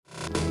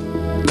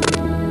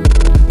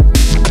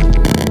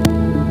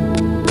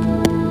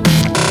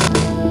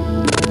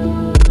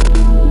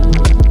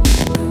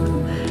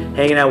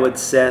hanging out with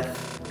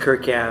Seth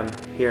Kirkham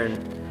here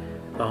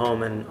in a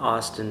home in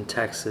Austin,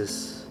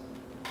 Texas.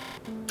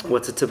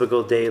 What's a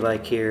typical day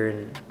like here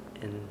in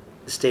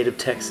the state of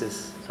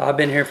Texas? So I've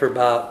been here for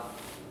about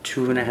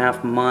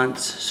 2.5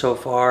 months so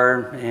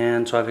far,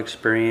 and so I've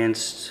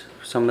experienced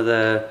some of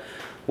the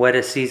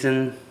wettest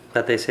season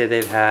that they say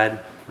they've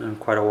had in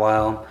quite a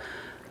while.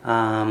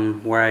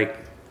 Where I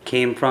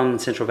came from in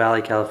Central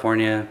Valley,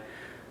 California,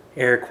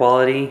 air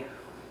quality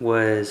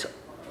was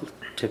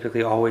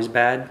typically always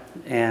bad,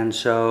 and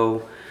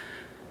so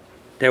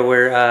there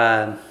were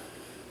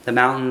the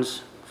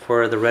mountains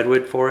for the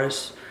redwood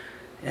forests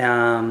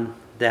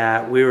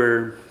that we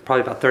were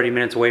probably about 30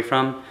 minutes away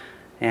from,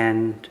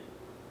 and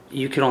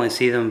you could only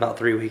see them about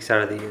 3 weeks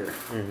out of the year.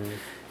 Mm-hmm.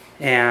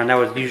 And that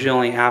was usually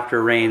only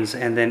after rains,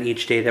 and then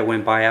each day that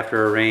went by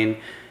after a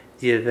rain,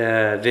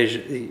 the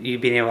vision, you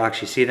being able to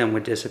actually see them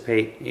would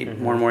dissipate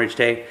more and more each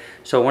day.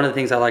 So one of the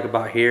things I like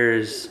about here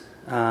is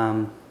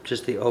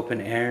just the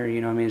open air.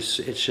 You know, I mean, it's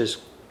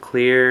just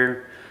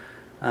clear.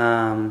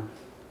 The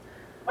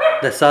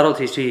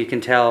subtleties too, you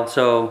can tell.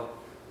 So,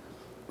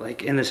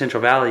 like in the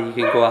Central Valley, you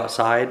can go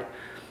outside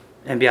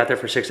and be out there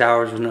for 6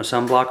 hours with no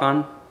sunblock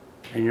on,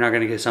 and you're not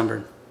going to get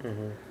sunburned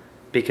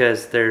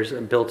because there's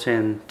a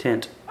built-in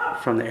tint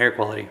from the air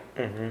quality.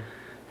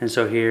 And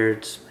so here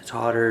it's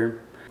hotter.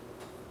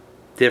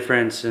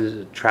 Difference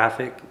is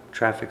traffic.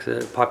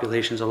 The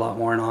population's a lot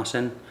more in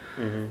Austin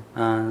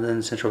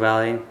than Central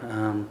Valley.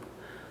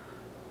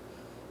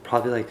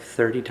 Probably like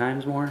 30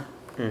 times more.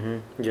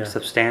 Yeah.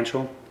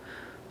 Substantial.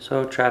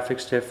 So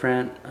traffic's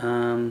different.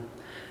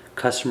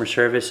 Customer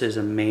service is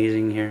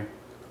amazing here.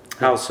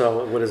 How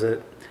so? What is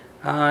it?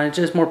 It's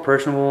just more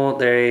personable.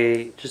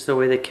 Just the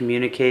way they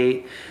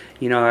communicate.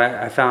 You know,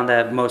 I found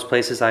that most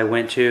places I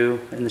went to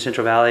in the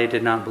Central Valley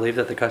did not believe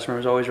that the customer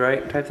was always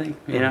right, type thing.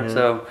 You know,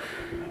 so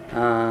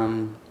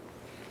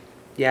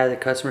yeah, the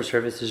customer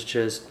service is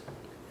just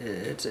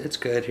it's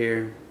good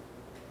here.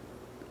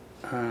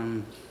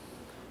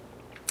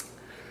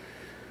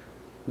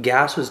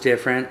 Gas was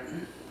different.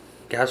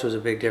 Gas was a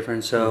big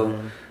difference.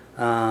 So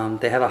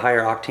they have a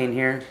higher octane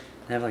here.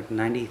 They have like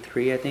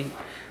 93, I think.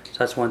 So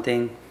that's one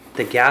thing.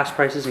 The gas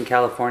prices in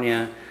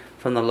California,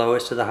 from the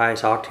lowest to the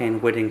highest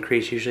octane, would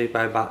increase usually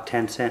by about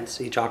 10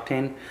 cents each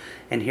octane,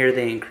 and here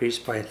they increase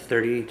by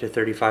 30 to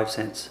 35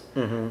 cents.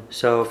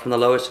 So from the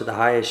lowest to the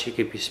highest, you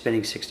could be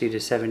spending 60 to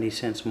 70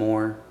 cents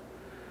more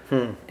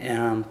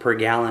per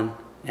gallon,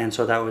 and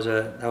so that was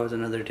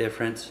another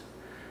difference.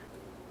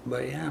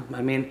 But yeah,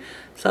 I mean,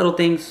 subtle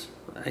things.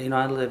 You know,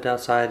 I lived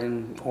outside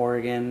in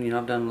Oregon. You know,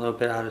 I've done a little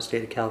bit out of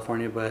state of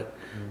California, but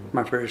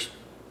my first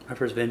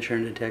venture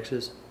into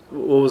Texas.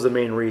 What was the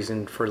main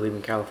reason for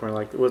leaving California?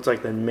 Like, what's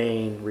like the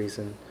main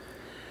reason?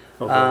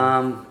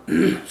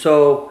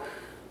 So,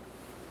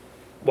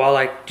 while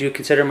I do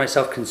consider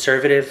myself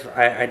conservative,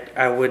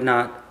 I would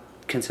not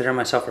consider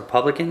myself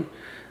Republican,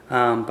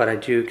 but I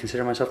do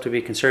consider myself to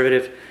be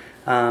conservative.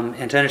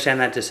 And to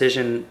understand that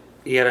decision,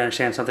 you got to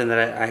understand something that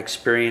I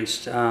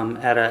experienced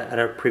at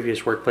a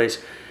previous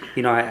workplace.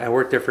 You know, I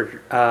worked there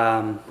for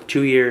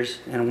 2 years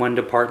in one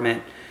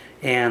department,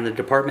 and the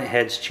department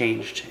heads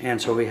changed,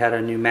 and so we had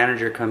a new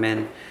manager come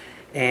in,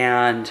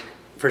 and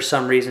for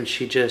some reason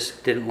she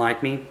just didn't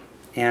like me,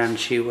 and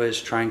she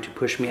was trying to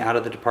push me out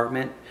of the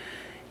department,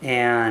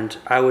 and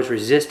I was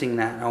resisting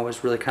that. I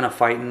was really kind of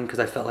fighting because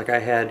I felt like I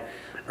had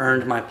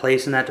earned my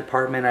place in that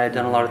department. I had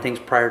done a lot of things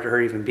prior to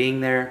her even being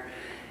there,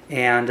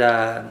 and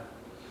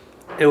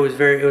it was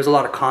a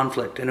lot of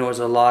conflict, and it was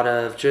a lot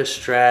of just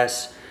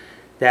stress.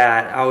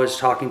 That I was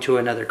talking to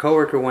another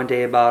coworker one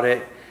day about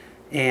it,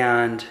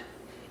 and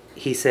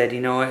he said,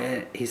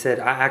 I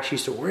actually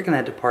used to work in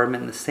that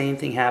department, and the same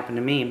thing happened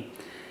to me.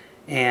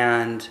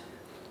 And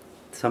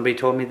somebody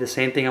told me the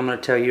same thing I'm going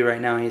to tell you right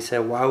now. He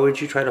said, why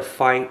would you try to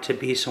fight to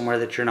be somewhere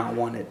that you're not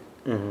wanted?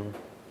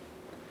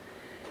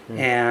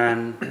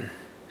 And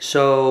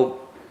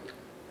so,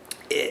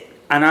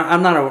 I'm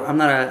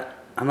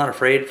not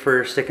afraid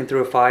for sticking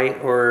through a fight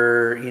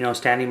or, you know,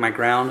 standing my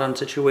ground on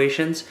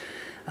situations.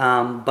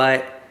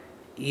 But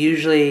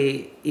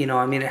usually, you know,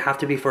 I mean, it have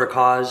to be for a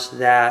cause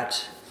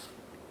that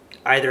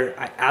either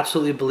I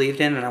absolutely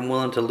believed in and I'm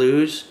willing to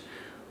lose,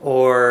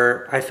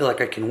 or I feel like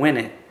I can win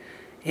it.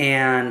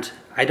 And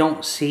I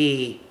don't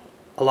see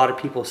a lot of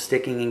people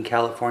sticking in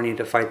California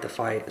to fight the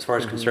fight as far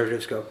as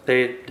conservatives go.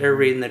 They're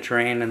reading the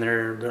terrain and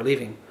they're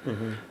leaving.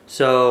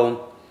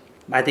 So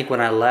I think when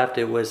I left,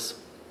 it was,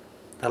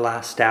 the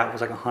last stat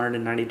was like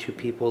 192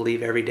 people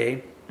leave every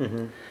day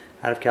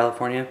out of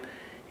California.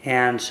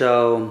 And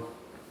so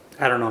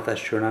I don't know if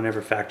that's true, and I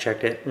never fact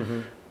checked it,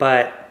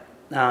 but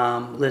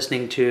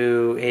listening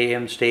to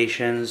AM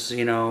stations,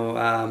 you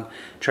know,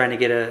 trying to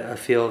get a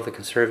feel of the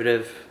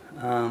conservative,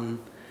 the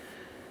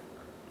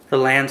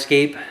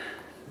landscape.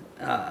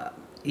 I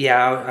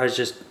was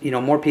just, you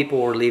know, more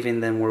people were leaving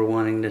than were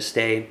wanting to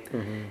stay.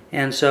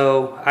 And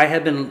so I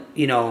had been,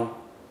 you know,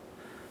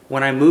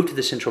 when I moved to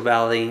the Central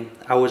Valley,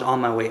 I was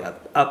on my way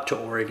up to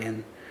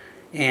Oregon,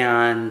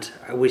 and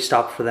we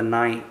stopped for the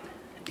night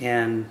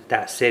in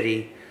that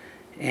city.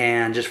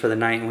 and just for the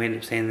night, and we ended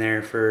up staying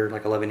there for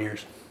like 11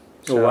 years.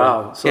 Oh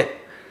wow! So yeah.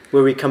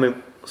 where were you coming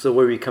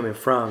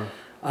from?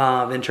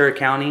 Ventura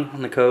County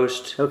on the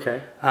coast.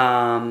 Okay.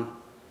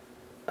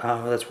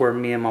 That's where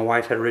me and my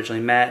wife had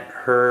originally met.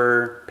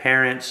 Her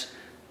parents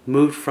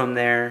moved from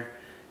there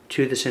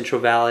to the Central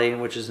Valley,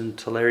 which is in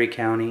Tulare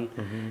County.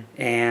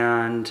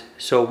 And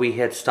so we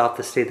had stopped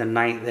to stay the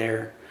night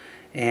there,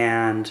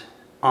 and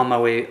on my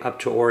way up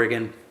to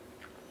Oregon,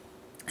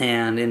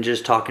 and in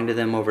just talking to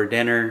them over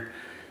dinner,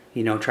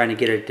 trying to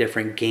get a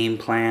different game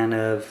plan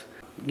of,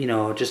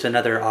 just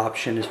another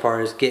option as far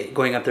as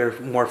going up there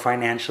more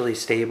financially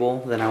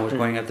stable than I was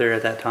going up there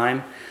at that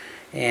time.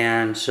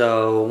 And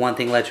so one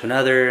thing led to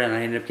another, and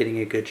I ended up getting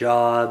a good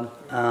job.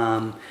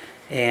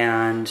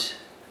 And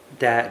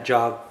that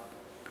job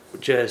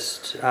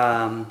just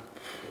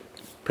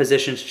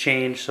positions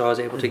changed, so I was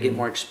able to get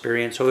more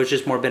experience. So it was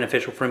just more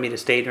beneficial for me to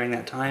stay during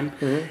that time.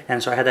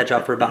 And so I had that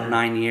job for about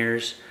 9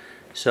 years.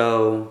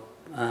 So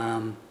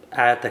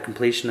at the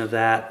completion of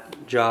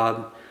that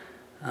job,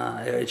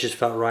 it just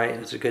felt right. It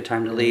was a good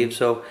time to leave.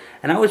 So,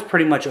 and I was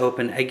pretty much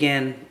open.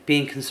 Again,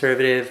 being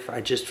conservative,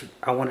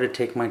 I wanted to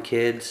take my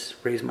kids,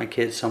 raise my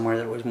kids somewhere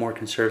that was more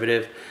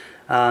conservative.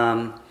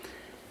 The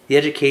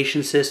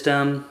education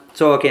system.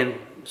 So again,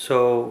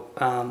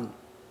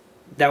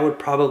 that would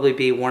probably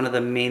be one of the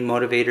main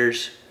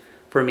motivators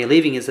for me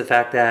leaving, is the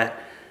fact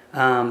that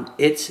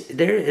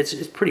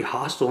it's pretty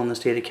hostile in the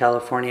state of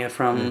California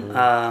from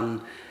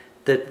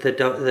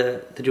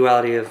the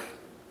duality of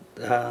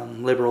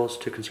liberals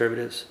to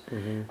conservatives.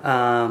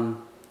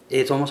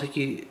 It's almost like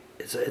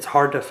it's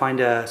hard to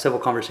find a civil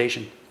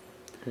conversation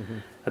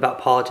about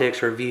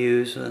politics or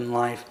views in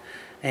life,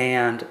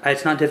 and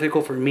it's not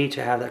difficult for me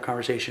to have that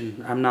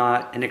conversation. I'm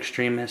not an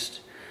extremist.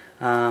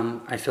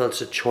 I feel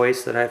it's a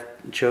choice that I've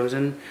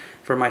chosen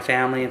for my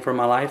family and for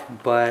my life,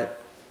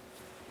 but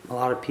a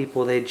lot of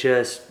people, it's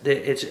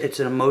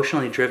an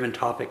emotionally driven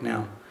topic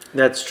now.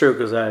 That's true,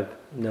 because I've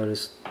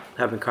noticed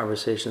having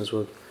conversations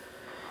with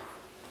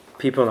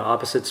people on the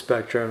opposite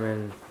spectrum,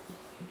 and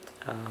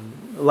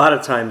a lot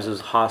of times it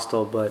was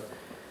hostile, but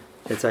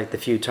it's like the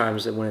few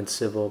times that when it's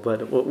civil.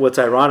 But what's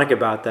ironic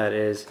about that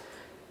is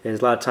a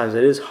lot of times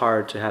it is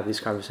hard to have these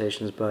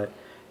conversations, but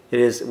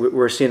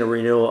we're seeing a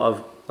renewal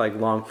of like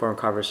long form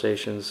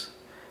conversations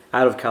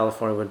out of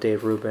California with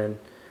Dave Rubin,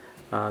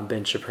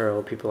 Ben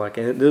Shapiro, people like,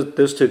 and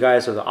those two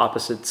guys are the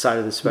opposite side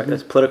of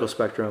the political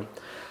spectrum,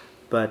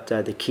 but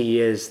the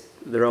key is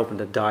they're open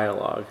to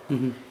dialogue.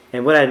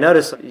 And what I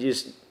noticed,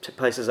 just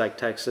places like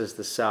Texas,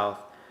 the South,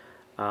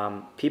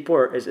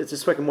 people it's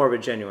just like more of a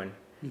genuine.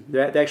 They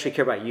actually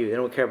care about you. They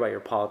don't care about your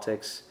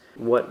politics,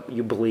 what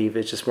you believe.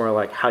 It's just more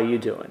like, how you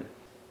doing.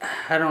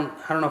 I don't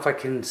know if I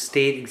can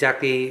state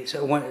exactly.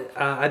 So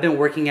I've been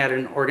working at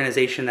an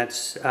organization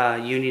that's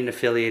union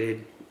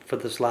affiliated for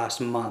this last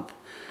month,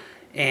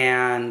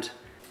 and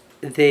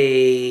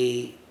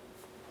they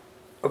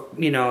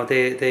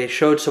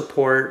showed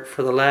support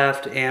for the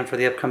left and for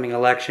the upcoming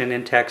election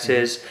in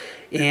Texas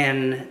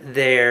in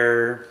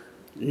their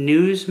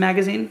news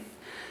magazine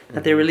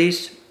that they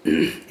released.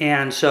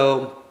 And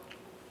so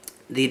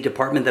the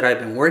department that I've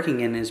been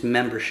working in is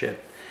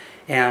membership.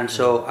 And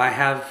so I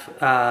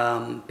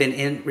have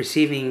been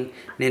receiving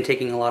and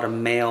intaking a lot of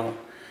mail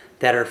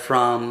that are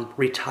from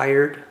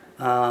retired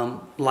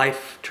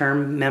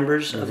life-term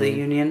members of the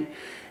union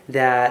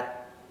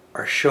that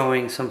are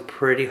showing some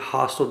pretty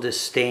hostile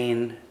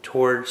disdain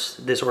towards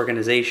this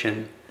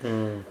organization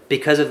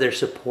because of their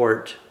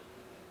support.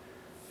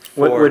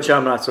 Which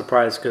I'm not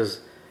surprised,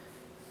 because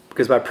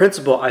by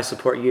principle I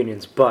support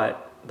unions,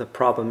 but the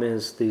problem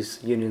is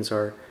these unions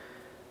are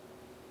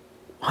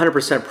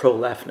 100%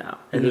 pro-left now,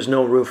 and there's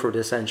no room for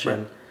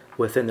dissension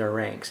within their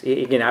ranks.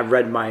 Again, I've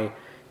read my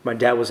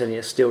dad was in a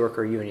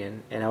steelworker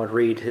union, and I would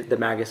read the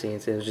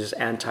magazines, and it was just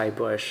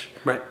anti-Bush,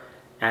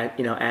 and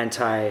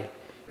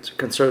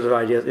anti-conservative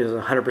ideas. It was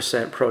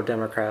 100%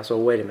 pro-Democrat. So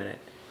wait a minute,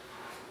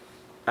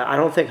 I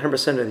don't think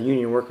 100% of the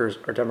union workers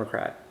are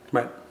Democrat,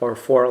 or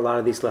for a lot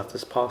of these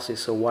leftist policies.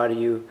 So why do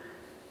you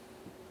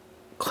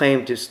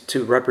claim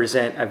to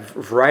represent a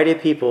variety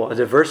of people, a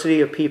diversity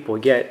of people,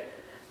 yet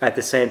at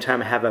the same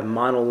time have a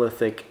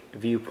monolithic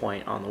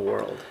viewpoint on the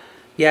world?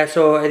 Yeah,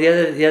 so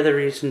the other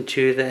reason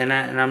too, and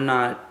I'm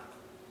not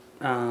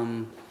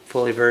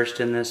fully versed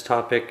in this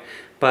topic,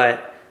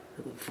 but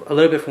a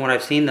little bit from what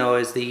I've seen though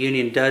is the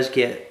union does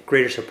get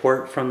greater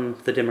support from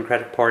the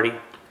Democratic Party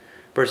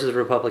versus the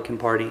Republican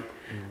Party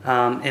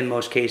in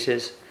most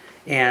cases.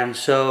 And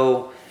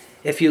so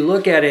if you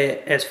look at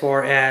it as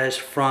far as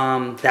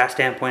from that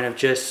standpoint of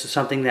just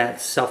something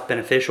that's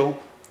self-beneficial,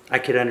 I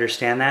could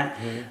understand that.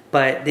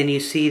 But then you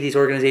see these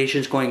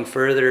organizations going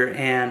further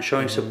and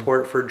showing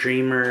support for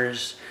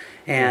Dreamers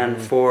and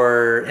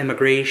for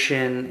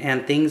immigration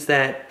and things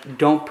that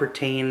don't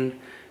pertain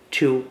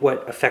to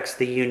what affects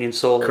the union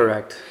solely.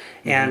 Correct.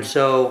 And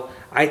so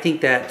I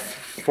think that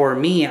for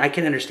me, I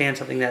can understand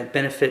something that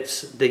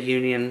benefits the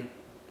union,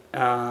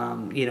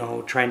 trying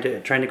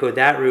to go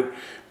that route.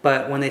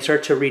 But when they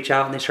start to reach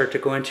out and they start to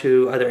go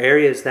into other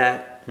areas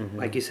that,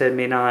 like you said,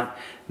 may not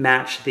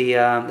match the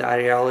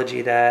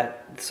ideology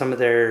that some of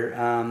their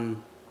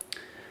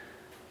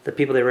the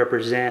people they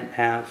represent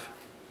have,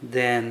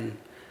 then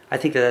I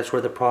think that's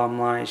where the problem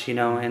lies,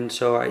 And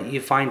so you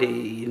find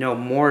it,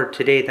 more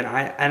today than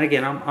I. And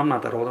again, I'm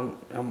not that old.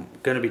 I'm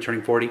going to be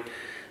turning 40,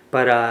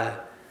 but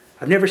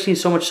I've never seen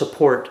so much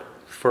support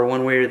for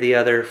one way or the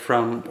other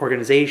from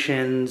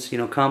organizations,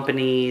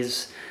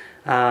 companies,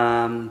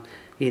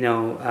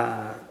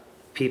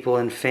 people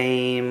in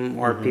fame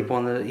or people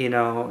in the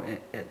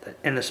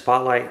in the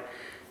spotlight.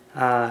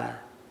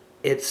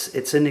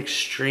 It's an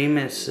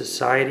extremist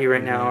society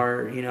right now,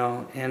 or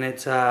and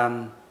it's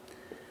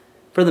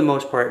for the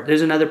most part.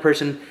 There's another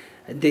person.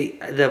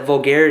 The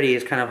vulgarity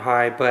is kind of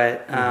high,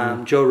 but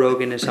Joe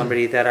Rogan is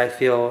somebody that I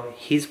feel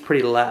he's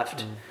pretty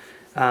left.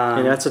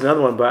 And that's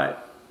another one,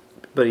 but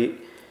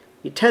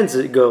he tends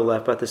to go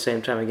left, but at the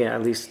same time, again,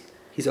 at least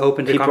he's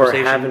open to people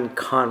conversation. are having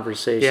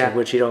conversation,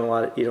 which you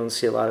don't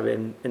see a lot of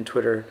in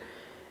Twitter,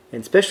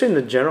 and especially in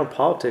the general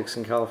politics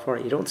in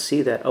California. You don't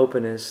see that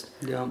openness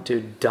to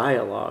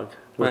dialogue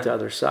with the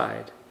other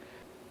side.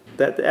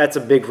 That's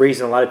a big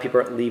reason a lot of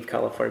people leave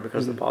California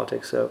because of the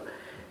politics.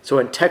 So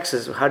in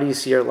Texas, how do you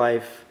see your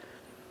life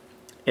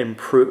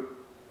improve?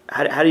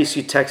 How do you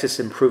see Texas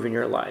improving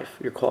your life,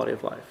 your quality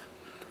of life?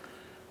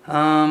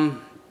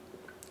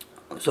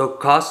 So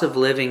cost of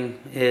living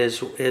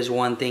is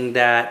one thing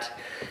that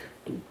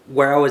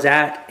where I was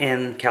at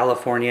in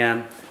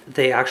California,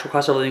 the actual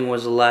cost of living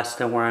was less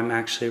than where I'm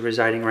actually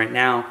residing right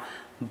now.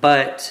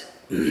 But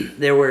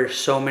there were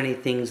so many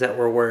things that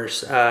were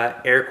worse.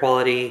 Air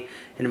quality,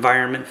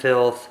 environment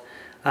filth,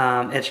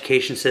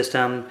 education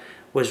system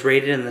was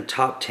rated in the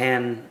top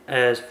 10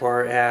 as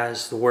far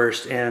as the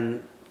worst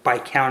by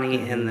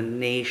county in the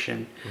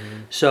nation.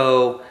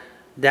 So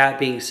that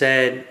being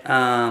said,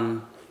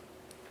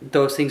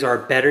 those things are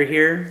better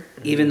here.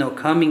 Even though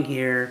coming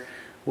here,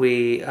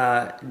 we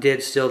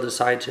did still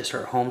decide to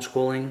start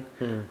homeschooling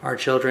our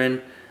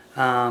children.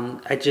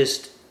 I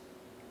just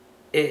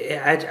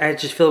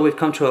feel we've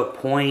come to a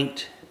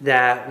point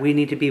that we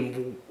need to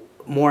be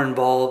more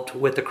involved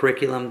with the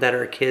curriculum that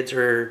our kids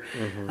are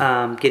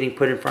getting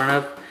put in front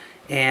of.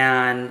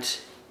 And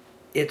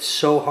it's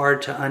so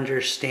hard to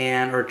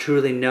understand or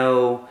truly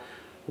know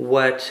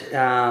what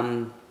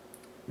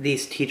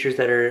these teachers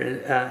that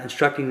are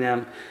instructing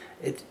them,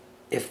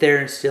 if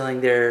they're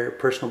instilling their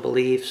personal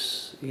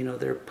beliefs,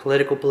 their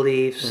political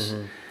beliefs.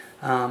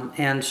 And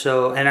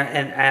I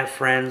have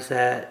friends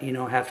that,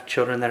 have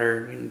children that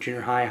are in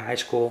junior high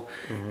school,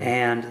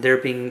 and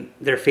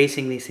they're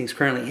facing these things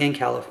currently in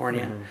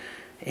California.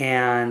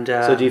 And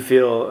so do you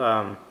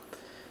feel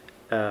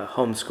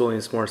homeschooling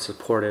is more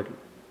supported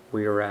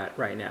where you're at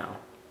right now?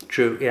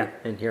 True, yeah.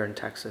 And here in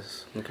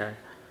Texas, okay.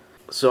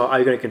 So are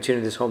you going to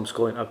continue this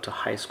homeschooling up to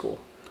high school?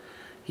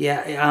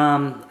 Yeah,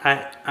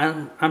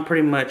 I'm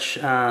pretty much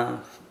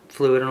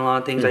fluid in a lot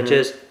of things. I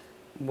just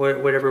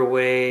whatever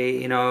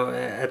way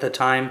at the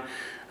time.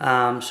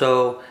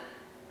 So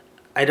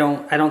I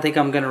don't think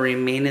I'm going to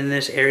remain in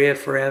this area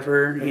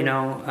forever.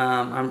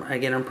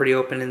 I'm pretty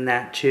open in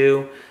that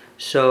too.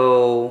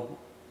 So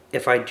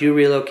if I do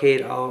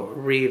relocate, I'll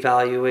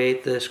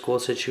reevaluate the school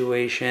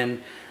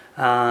situation.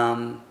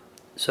 My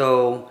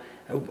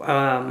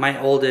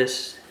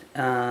oldest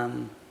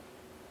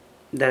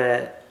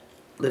that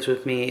lives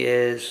with me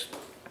is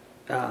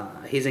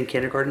he's in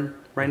kindergarten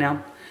right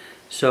now.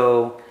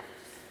 So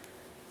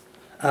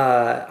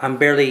I'm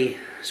barely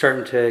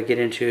starting to get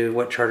into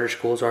what charter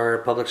schools are,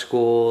 public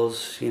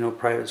schools,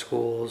 private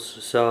schools.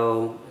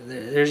 So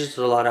there's just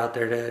a lot out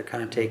there to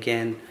kind of take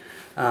in.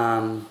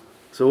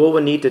 So what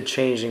would need to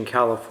change in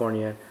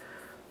California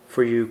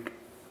for you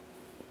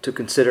to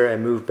consider a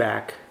move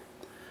back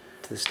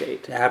to the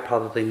state? Yeah,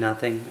 probably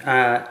nothing.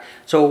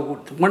 So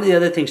one of the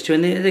other things too,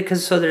 and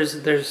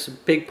there's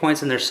big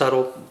points and there's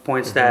subtle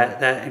points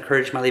that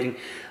encourage my leaving.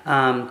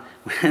 And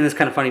it's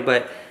kind of funny,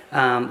 but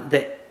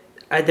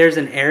there's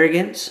an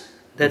arrogance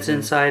that's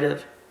inside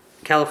of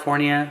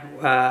California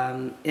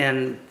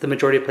in the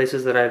majority of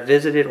places that I've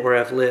visited or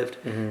have lived.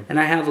 And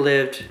I have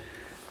lived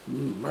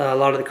a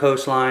lot of the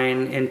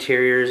coastline,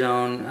 interior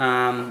zone.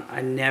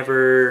 I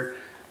never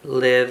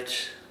lived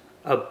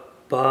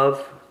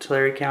above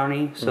Tulare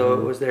County, so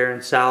it was there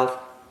in south.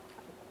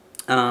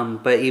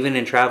 But even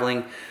in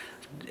traveling,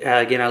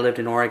 again, I lived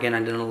in Oregon. I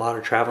did a lot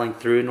of traveling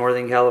through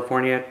Northern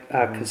California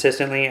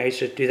consistently. I used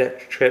to do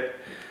that trip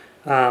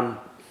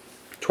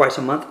twice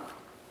a month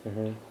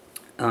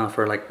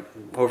for like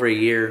over a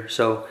year.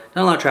 So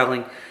not a lot of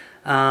traveling.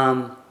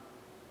 And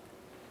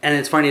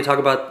it's funny to talk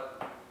about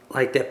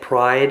like that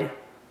pride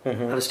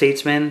of a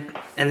statesman,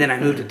 and then I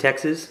moved to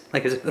Texas.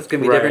 Like that's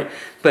gonna be different.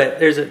 But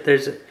there's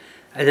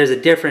a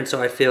difference.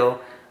 So I feel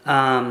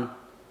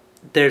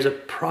there's a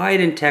pride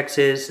in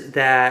Texas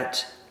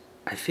that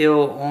I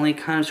feel only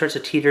kind of starts to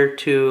teeter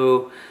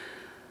to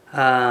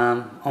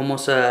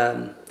almost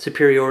a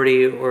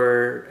superiority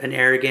or an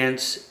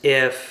arrogance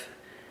if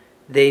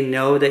they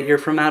know that you're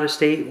from out of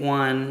state,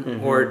 one,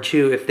 or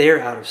two, if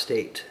they're out of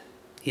state.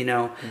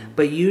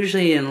 But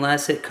usually,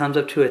 unless it comes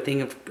up to a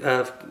thing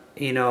of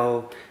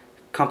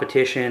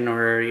competition,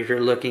 or if you're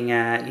looking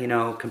at,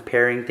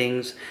 comparing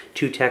things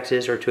to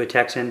Texas or to a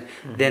Texan,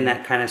 then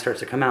that kind of starts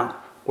to come out.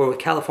 Where with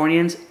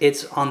Californians,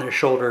 it's on their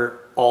shoulder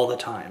all the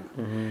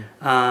time.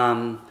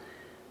 And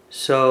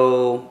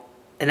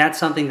that's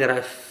something that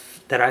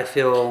I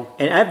feel.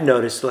 And I've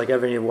noticed, like,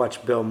 every time you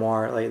watch Bill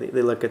Maher, like,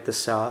 they look at the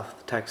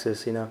South,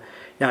 Texas,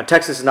 Now,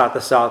 Texas is not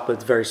the South,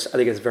 but I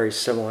think it's very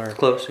similar.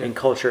 Close, yeah. In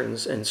culture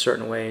in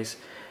certain ways.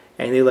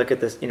 And they look at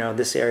this,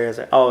 this area as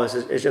like, oh,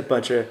 it's a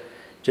bunch of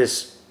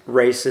just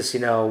racist,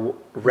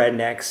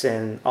 rednecks,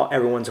 and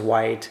everyone's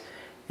white,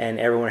 and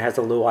everyone has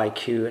a low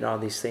IQ and all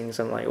these things.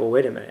 I'm like, well,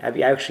 wait a minute. Have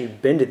you actually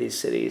been to these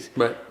cities?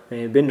 Right. I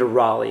mean, I've been to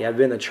Raleigh. I've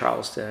been to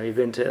Charleston. I've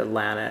been to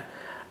Atlanta.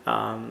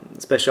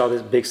 Especially all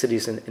these big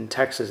cities in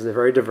Texas. They're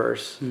very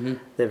diverse.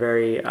 They're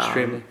very...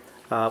 Extremely.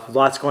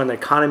 Lots going on. The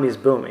economy is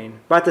booming.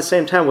 But at the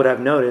same time, what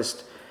I've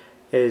noticed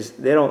is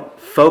they don't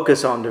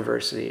focus on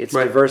diversity. It's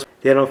right. diverse.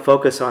 They don't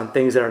focus on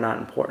things that are not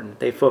important.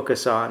 They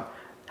focus on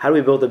how do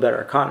we build a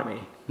better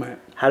economy? Right.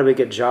 How do we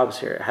get jobs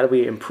here? How do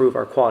we improve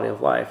our quality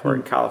of life? Or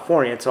in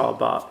California, it's all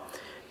about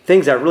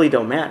things that really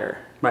don't matter.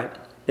 Right.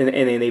 And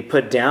they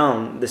put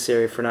down this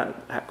area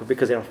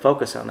because they don't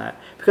focus on that.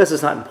 Because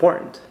it's not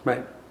important.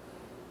 Right.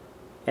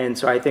 And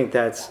so I think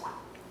that's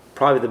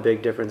probably the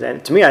big difference.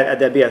 And to me,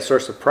 that'd be a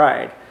source of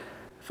pride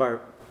if I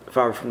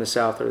were from the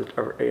South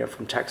or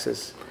from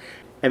Texas.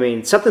 I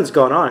mean, something's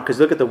going on, because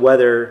look at the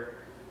weather.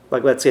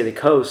 Like, let's say the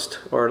coast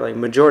or like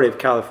majority of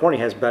California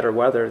has better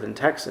weather than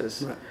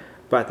Texas. Right.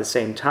 But at the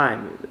same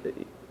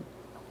time,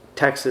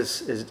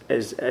 Texas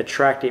is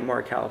attracting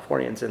more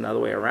Californians than the other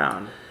way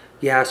around.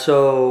 Yeah,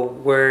 so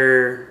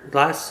the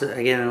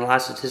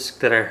last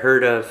statistic that I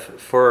heard of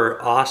for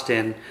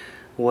Austin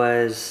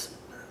was,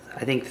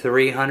 I think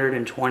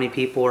 320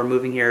 people are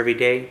moving here every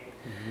day.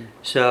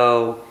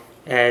 So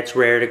it's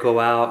rare to go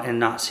out and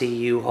not see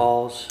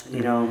U-Hauls,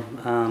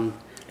 and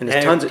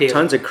there's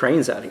tons of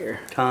cranes out here.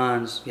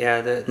 Tons,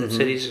 yeah. The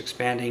city's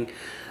expanding.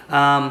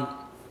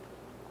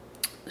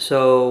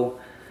 So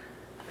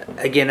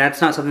again,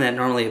 that's not something that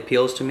normally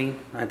appeals to me.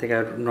 I think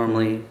I would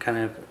normally kind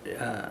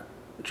of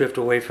drift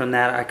away from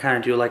that. I kind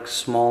of do like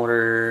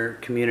smaller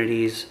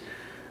communities.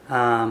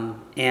 And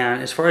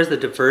as far as the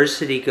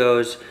diversity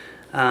goes,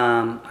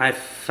 I've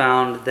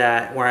found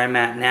that where I'm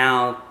at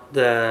now,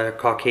 the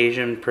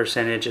Caucasian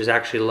percentage is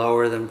actually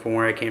lower than from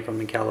where I came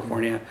from in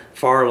California,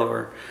 far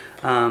lower.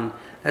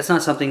 That's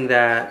not something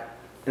that...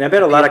 And I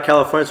bet a lot of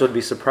Californians would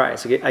be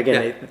surprised.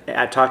 Again,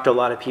 I talked to a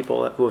lot of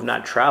people who have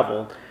not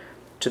traveled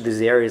to these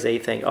areas. They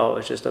think, oh,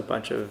 it's just a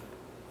bunch of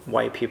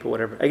white people,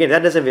 whatever. Again,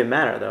 that doesn't even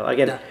matter, though.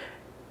 Again,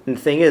 and the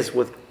thing is,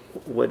 with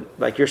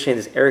like you're saying,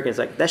 this arrogance,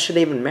 like, that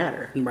shouldn't even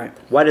matter. Right.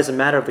 Why does it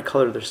matter of the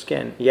color of their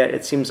skin? Yet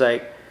it seems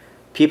like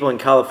people in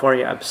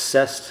California are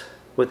obsessed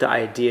with the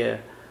idea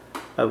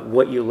of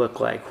what you look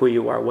like, who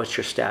you are, what's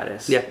your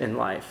status in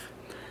life.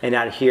 And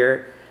out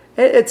here,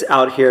 it's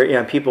out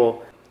here,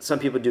 some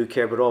people do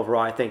care, but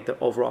overall, I think the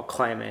overall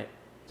climate,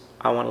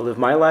 I want to live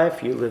my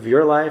life, you live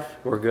your life,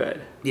 we're good.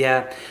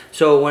 Yeah.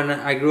 So when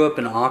I grew up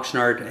in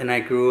Oxnard, and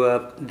I grew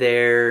up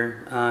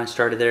there,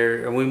 started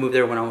there, and we moved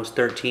there when I was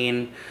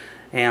 13,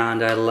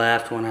 and I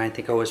left when I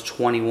think I was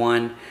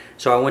 21.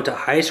 So I went to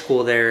high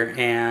school there,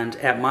 and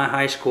at my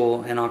high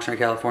school in Oxnard,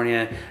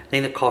 California, I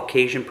think the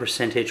Caucasian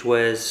percentage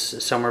was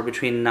somewhere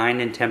between 9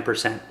 and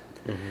 10%.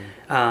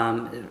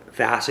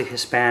 Vastly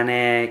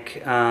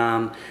Hispanic.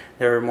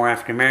 There were more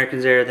African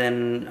Americans there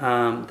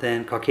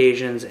than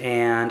Caucasians,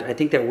 and I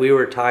think that we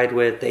were tied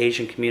with the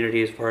Asian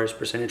community as far as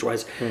percentage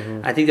wise.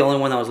 I think the only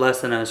one that was less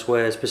than us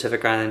was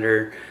Pacific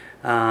Islander,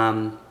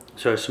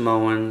 so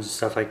Samoans,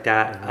 stuff like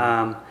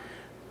that.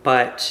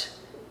 But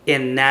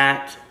in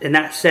that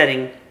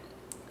setting,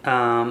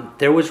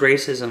 there was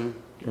racism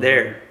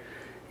there,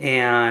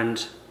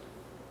 and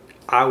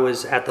I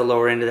was at the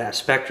lower end of that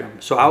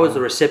spectrum. So I was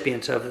the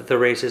recipient of the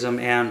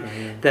racism,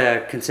 and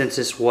the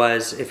consensus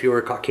was, if you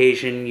were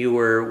Caucasian, you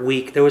were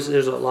weak. There's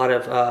a lot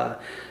of a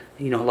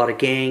lot of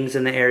gangs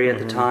in the area at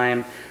the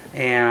time,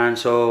 and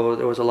so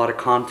there was a lot of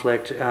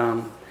conflict.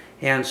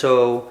 And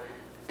so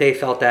they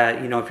felt that,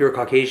 if you were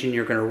Caucasian,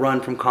 you're going to run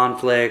from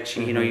conflict.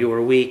 You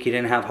were weak, you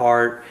didn't have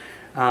heart,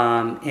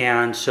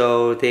 and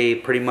so they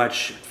pretty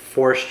much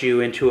forced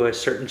you into a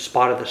certain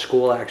spot of the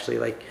school.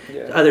 Actually,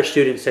 other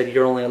students said,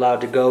 you're only allowed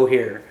to go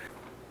here.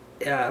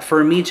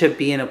 For me to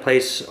be in a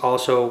place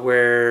also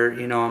where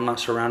I'm not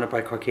surrounded by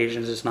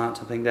Caucasians is not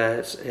something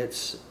that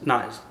it's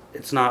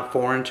not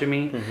foreign to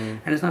me,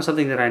 and it's not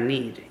something that I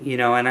need.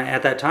 And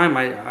at that time,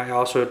 I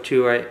also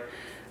too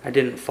I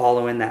didn't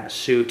follow in that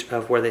suit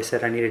of where they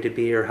said I needed to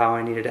be or how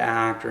I needed to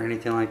act or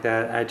anything like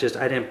that. I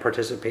didn't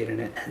participate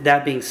in it.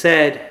 That being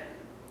said,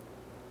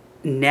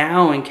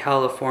 now in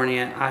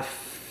California, I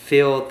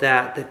feel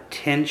that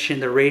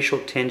the racial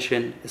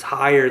tension is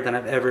higher than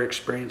I've ever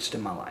experienced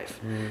in my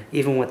life.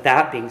 Even with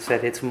that being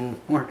said, it's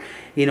more,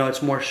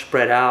 it's more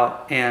spread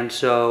out. And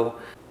so,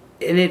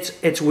 and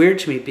it's weird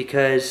to me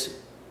because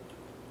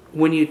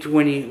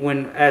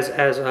when as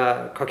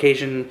a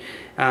Caucasian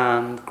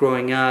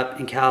growing up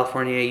in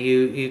California,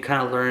 you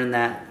kind of learn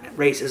that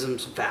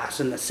racism's vast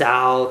in the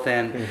South,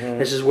 and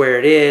this is where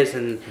it is,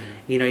 and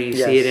you know you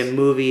see it in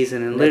movies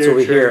and in That's literature. what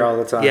we hear all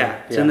the time.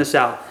 Yeah, it's in the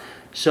South.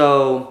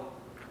 So,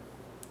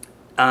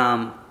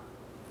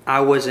 I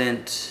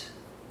wasn't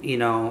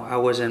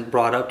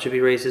brought up to be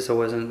racist.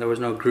 There was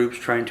no groups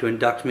trying to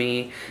induct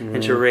me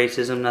into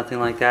racism, nothing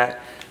like that.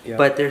 Yeah.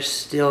 But there's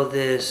still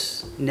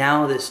this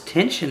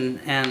tension,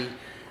 and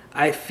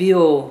I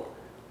feel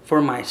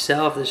for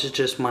myself, this is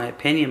just my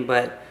opinion,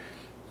 but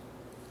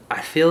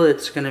I feel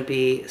it's going to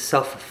be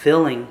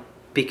self-fulfilling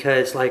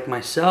because like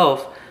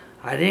myself,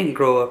 I didn't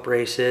grow up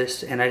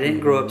racist, and I didn't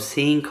grow up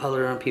seeing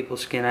color on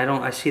people's skin.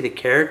 I see the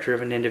character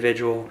of an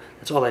individual.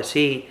 That's all I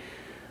see.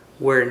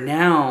 Where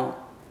now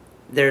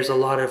there's a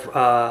lot of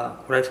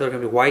what I feel are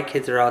going to be white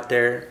kids that are out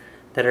there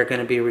that are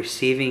going to be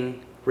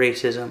receiving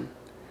racism.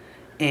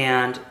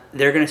 And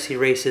they're going to see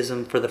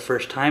racism for the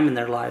first time in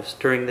their lives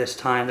during this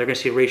time. They're going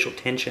to see racial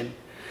tension.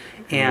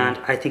 And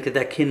I think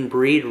that can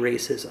breed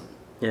racism.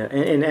 Yeah,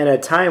 and at a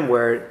time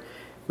where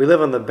we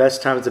live on the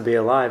best times to be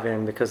alive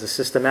in because the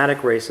systematic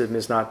racism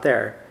is not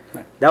there.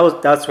 Right. That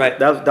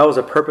was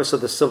a purpose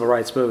of the civil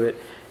rights movement,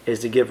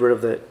 is to get rid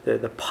of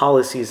the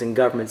policies in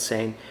government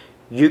saying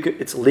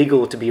it's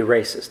legal to be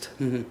racist.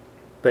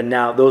 But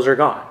now those are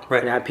gone.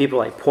 Right. Now people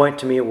like point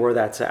to me where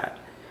that's at.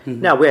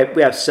 Now we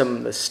have some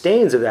of the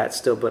stains of that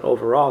still, but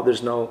overall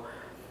there's no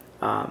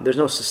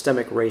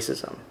systemic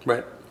racism.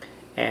 Right.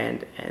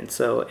 And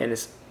so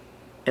it's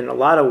in a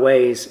lot of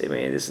ways. I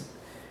mean,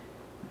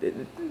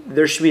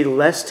 there should be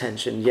less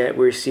tension, yet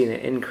we're seeing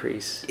an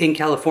increase in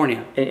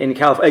California. In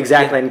California,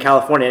 exactly. Yeah. In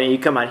California, and you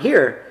come out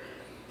here,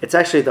 it's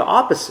actually the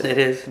opposite. It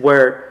is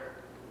where.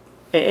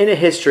 In a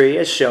history,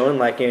 it's shown,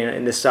 like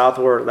in the South,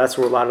 that's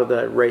where a lot of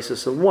the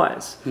racism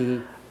was.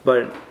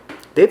 But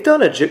they've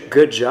done a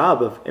good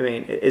job of. I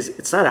mean,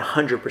 it's not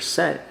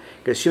 100%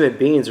 because human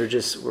beings are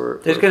just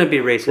there's going to be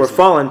racism. We're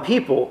fallen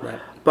people, right.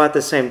 But at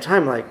the same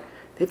time, like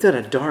they've done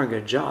a darn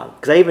good job.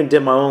 Because I even did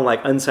my own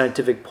like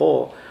unscientific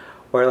poll,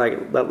 where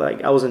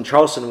like I was in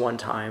Charleston one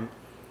time,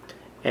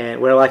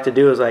 and what I like to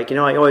do is like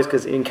I always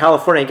because in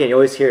California again you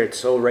always hear it's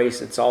so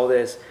racist, it's all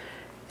this,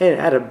 and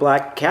I had a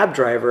black cab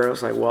driver, and I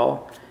was like,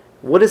 well.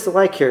 What is it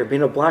like here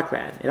being a black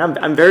man? And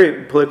I'm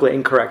very politically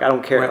incorrect. I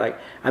don't care. Right. Like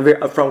I'm very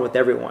upfront with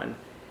everyone.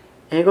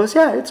 And he goes,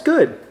 yeah, it's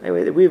good.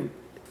 Anyway,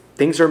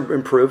 things are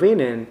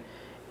improving, and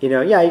you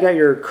got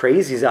your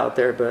crazies out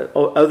there, but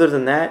other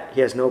than that,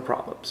 he has no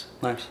problems.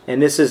 Nice.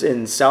 And this is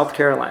in South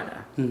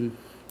Carolina,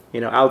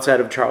 outside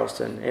of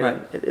Charleston, and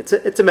right.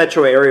 It's a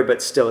metro area,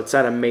 but still, it's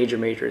not a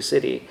major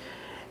city.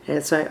 And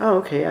it's like, oh,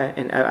 okay.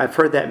 And I've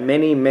heard that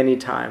many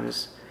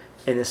times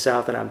in the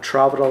South, and I've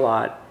traveled a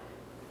lot.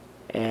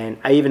 And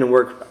I even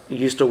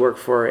used to work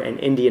for an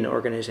Indian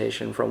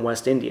organization from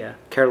West India,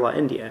 Kerala,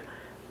 India.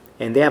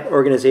 And they have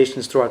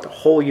organizations throughout the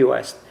whole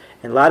U.S.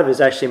 And a lot of it is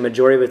actually, a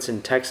majority of it's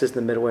in Texas,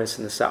 the Midwest,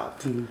 and the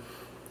South.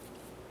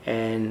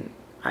 And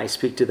I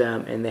speak to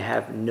them, and they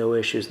have no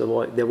issues. They've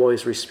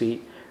always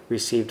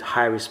received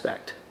high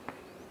respect.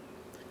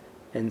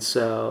 And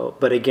so,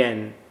 but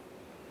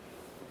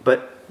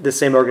the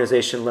same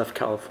organization left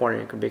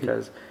California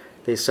because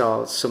they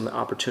saw some of the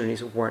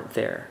opportunities weren't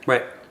there.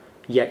 Right.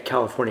 Yet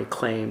California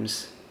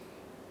claims,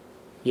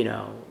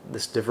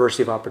 this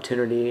diversity of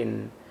opportunity,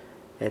 and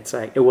it's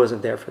like it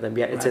wasn't there for them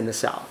yet. It's right. In the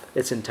South,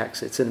 it's in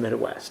Texas, it's in the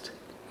Midwest,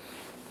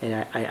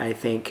 and I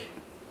think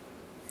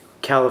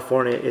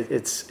California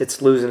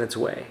it's losing its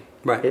way.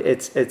 Right.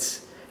 It's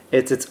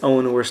its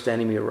own worst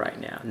enemy right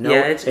now.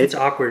 Yeah, it's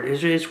awkward.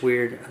 It's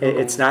weird.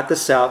 It's not the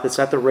South. It's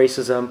not the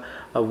racism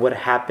of what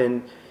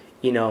happened,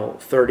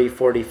 30,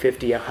 40,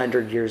 50,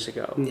 100 years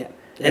ago. Yeah.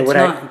 It's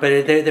not,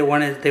 but they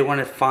want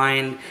to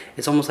find.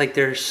 It's almost like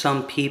there's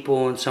some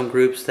people and some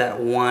groups that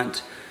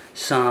want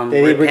some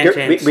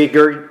repentance.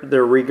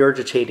 They're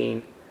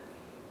regurgitating.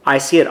 I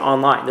see it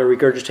online. They're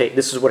regurgitating.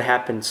 This is what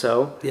happened.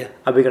 So yeah,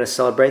 are we going to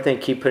celebrate? Then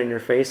keep putting in your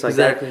face like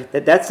exactly.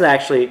 that. That's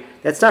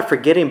not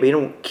forgetting, but you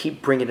don't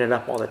keep bringing it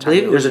up all the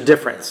time. There's a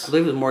difference. I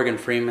believe it was Morgan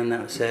Freeman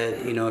that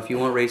said, if you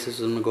want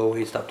racism to go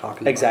away, stop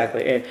talking.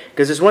 Exactly, and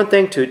because there's one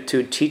thing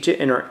to teach it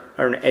in our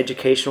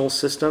educational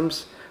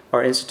systems.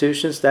 Our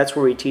institutions, that's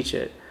where we teach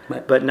it,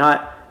 right. But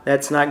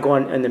that's not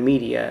going in the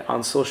media,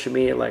 on social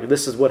media, like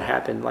this is what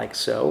happened, like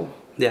so.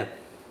 Yeah.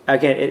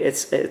 Again,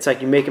 it's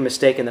like you make a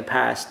mistake in the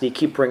past, you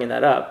keep bringing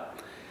that up.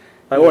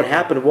 Like what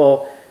happened?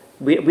 Well,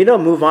 we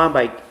don't move on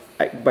by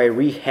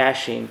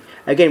rehashing.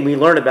 Again, we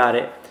learn about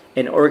it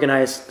in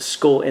organized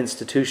school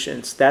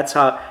institutions. That's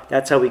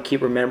how we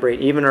keep remembering,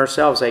 even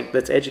ourselves. Like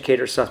let's educate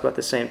ourselves, but at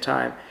the same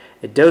time,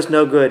 it does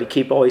no good to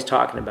keep always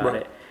talking about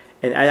right. it.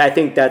 And I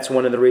think that's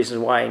one of the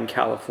reasons why in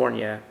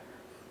California,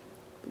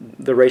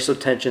 the racial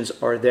tensions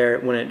are there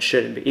when it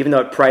shouldn't be. Even though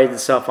it prides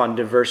itself on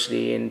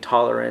diversity and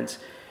tolerance,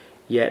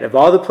 yet of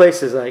all the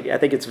places, I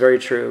think it's very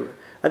true.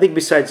 I think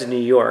besides New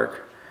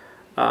York,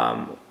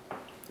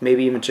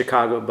 maybe even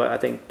Chicago, but I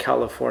think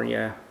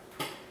California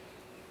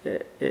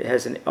it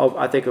has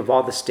I think of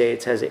all the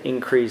states has an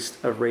increase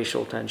of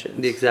racial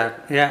tensions.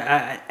 Exactly.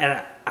 Yeah,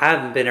 I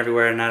haven't been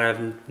everywhere, and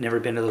I've never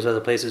been to those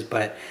other places,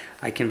 but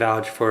I can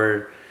vouch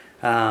for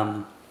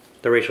the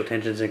racial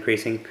tensions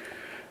increasing.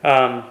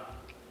 By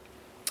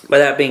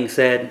that being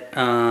said,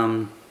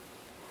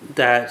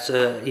 that's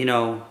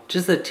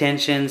just the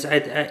tensions.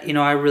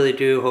 I really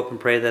do hope and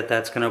pray that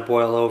that's going to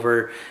boil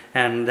over,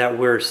 and that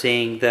we're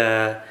seeing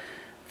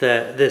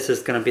this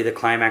is going to be the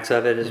climax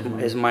of it.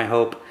 Is my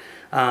hope.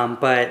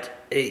 But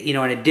in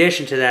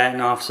addition to that,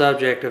 and off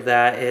subject of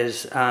that,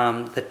 is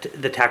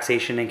the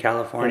taxation in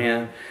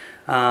California.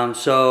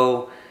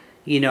 So,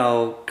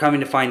 coming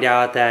to find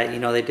out that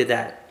they did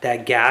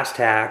that gas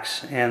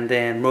tax, and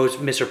then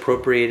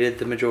misappropriated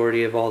the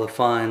majority of all the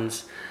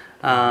funds.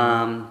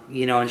 And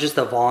just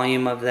the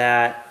volume of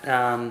that.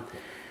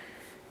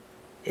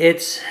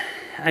 It's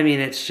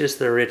just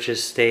the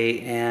richest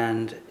state,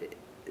 and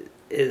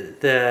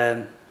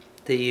the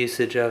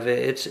usage of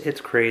it.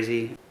 It's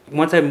crazy.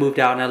 Once I moved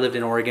out and I lived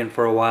in Oregon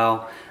for a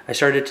while, I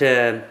started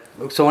to.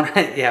 So when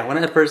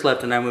I first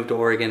left and I moved to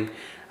Oregon,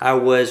 I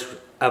was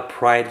a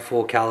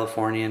prideful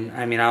Californian.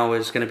 I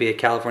was going to be a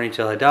Californian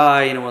till I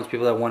die. One of those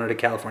people that wanted a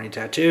California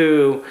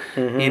tattoo.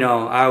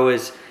 I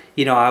was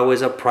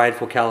a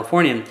prideful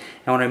Californian.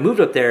 And when I moved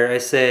up there, I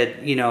said,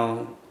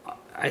 I'm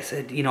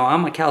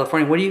a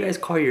Californian. What do you guys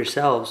call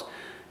yourselves?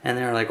 And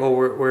they're like, oh,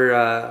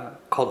 we're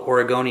called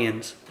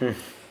Oregonians.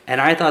 And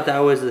I thought that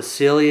was the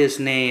silliest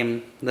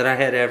name that I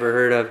had ever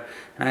heard of.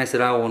 And I said,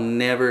 I will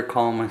never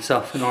call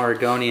myself an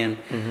Oregonian.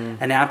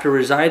 And after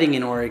residing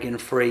in Oregon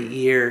for a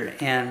year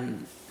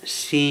and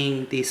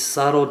seeing these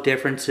subtle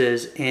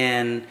differences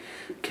in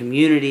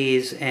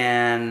communities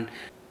and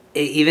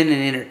even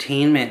in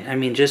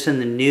entertainment, just in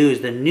the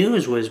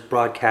news was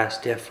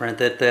broadcast different.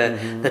 That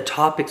the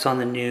topics on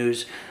the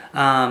news,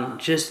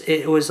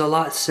 it was a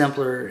lot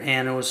simpler,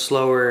 and it was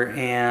slower,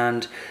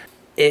 and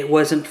it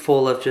wasn't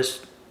full of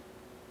just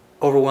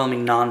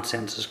overwhelming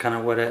nonsense. Is kind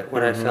of what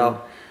I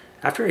felt.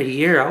 After a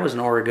year, I was an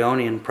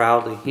Oregonian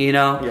proudly.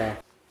 Yeah.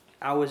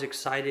 I was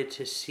excited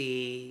to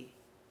see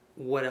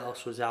what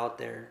else was out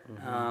there.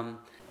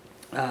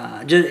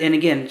 And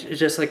again,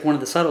 just like one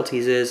of the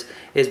subtleties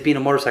is being a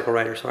motorcycle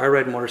rider. So I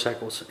ride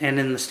motorcycles, and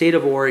in the state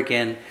of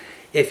Oregon,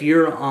 if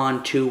you're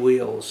on two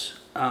wheels,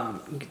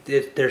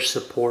 there's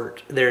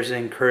support, there's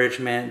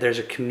encouragement, there's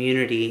a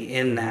community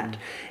in that.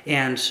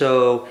 And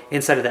so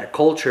inside of that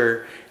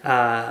culture,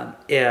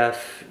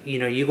 if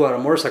you go out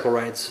on motorcycle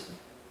rides,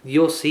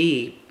 you'll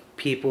see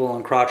people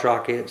on crotch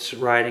rockets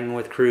riding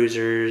with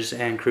cruisers,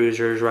 and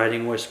cruisers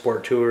riding with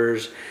sport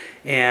tours,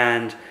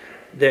 and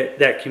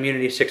that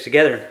community sticks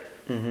together.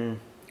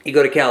 You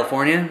go to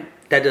California,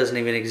 that doesn't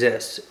even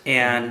exist.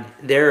 And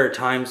there are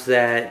times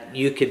that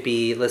you could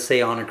be, let's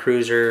say, on a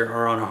cruiser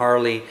or on a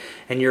Harley,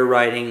 and you're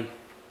riding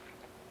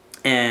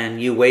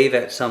and you wave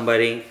at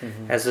somebody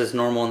as is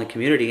normal in the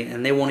community,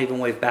 and they won't even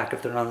wave back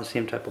if they're on the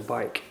same type of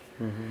bike.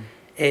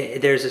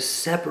 There's a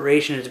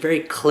separation. It's very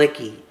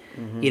cliquey,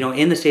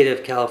 in the state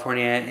of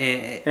California.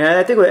 And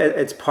I think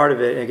it's part of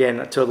it,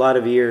 again, to a lot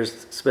of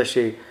ears,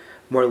 especially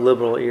more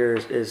liberal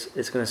ears, is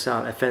it's going to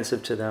sound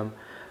offensive to them.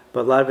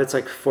 But a lot of it's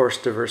like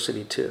forced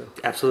diversity too.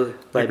 Absolutely.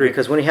 Like,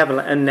 because when you have an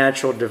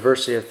unnatural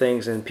diversity of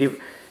things, and people,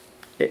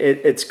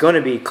 it's going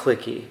to be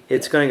cliquey.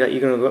 It's going to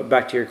you're going to go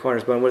back to your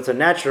corners. But when it's a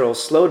natural,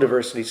 slow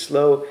diversity,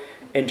 slow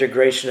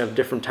integration of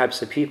different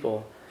types of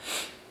people,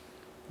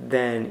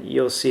 then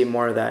you'll see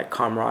more of that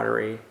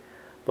camaraderie.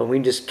 But we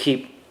just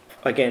keep,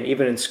 again,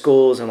 even in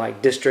schools and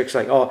like districts,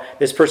 like, oh,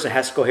 this person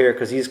has to go here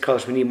because these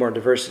colors, we need more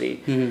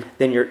diversity.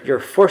 Then you're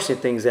forcing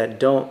things that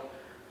don't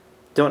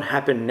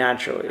happen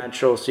naturally.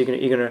 So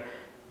you're gonna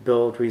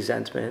build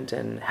resentment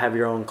and have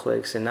your own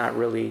cliques and not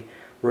really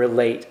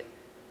relate.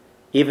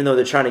 Even though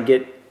they're trying to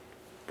get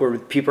where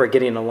people are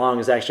getting along,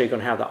 is actually going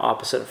to have the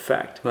opposite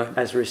effect,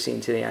 as we're seeing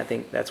today. I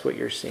think that's what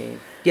you're seeing.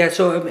 Yeah.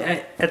 So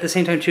at the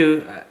same time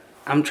too,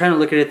 I'm trying to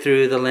look at it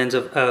through the lens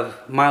of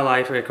my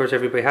life. Of course,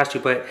 everybody has to,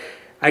 but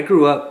I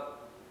grew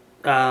up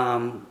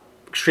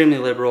extremely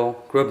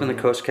liberal. Grew up in the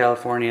coast of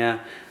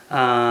California.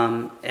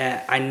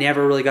 I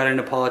never really got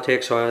into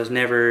politics, so I was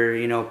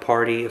never,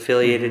 party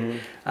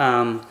affiliated,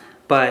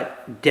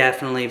 but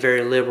definitely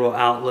very liberal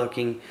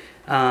outlooking.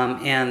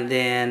 And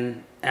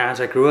then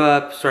as I grew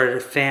up, started a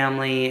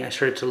family, I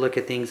started to look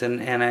at things, and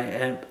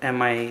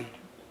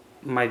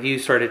my view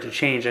started to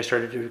change. I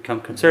started to become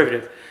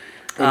conservative.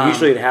 And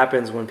usually it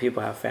happens when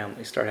people have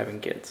families, start having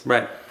kids.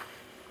 Right.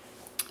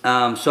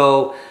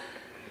 So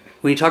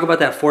when you talk about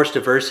that forced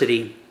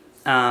diversity,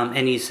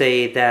 and you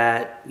say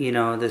that,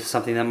 this is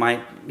something that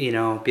might,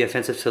 be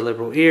offensive to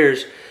liberal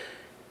ears,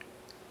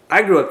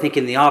 I grew up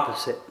thinking the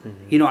opposite.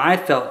 I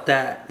felt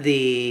that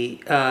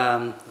the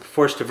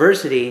forced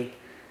diversity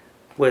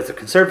was a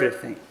conservative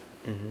thing.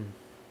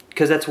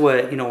 Because that's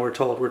what, we're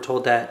told. We're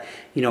told that,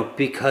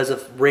 because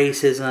of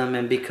racism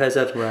and because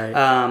of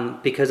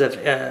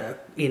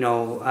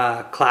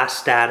class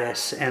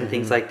status and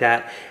things like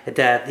that.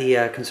 That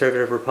the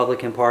conservative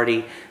Republican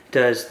Party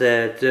does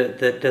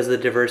the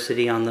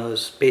diversity on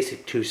those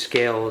basic two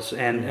scales,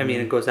 and I mean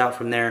it goes out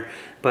from there.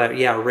 But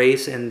yeah,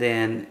 race and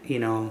then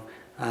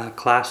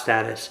class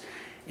status,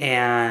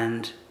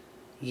 and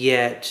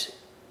yet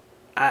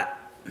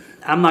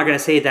I'm not going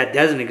to say that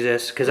doesn't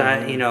exist because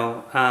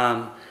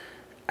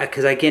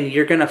because again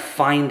you're going to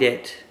find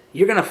it.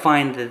 You're going to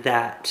find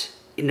that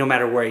no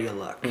matter where you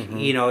look.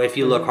 If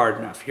you look hard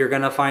enough, you're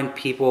going to find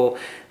people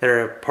that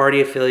are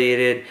party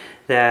affiliated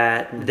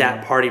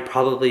that party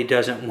probably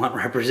doesn't want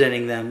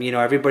representing them.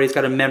 Everybody's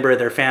got a member of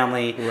their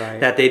family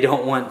that they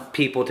don't want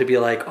people to be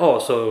like, oh,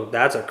 so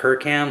that's a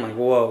Kirkham? Like,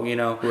 whoa,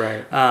 Right.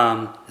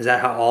 Is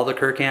that how all the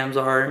Kirkhams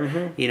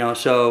are?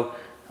 So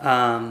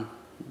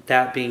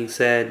that being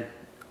said,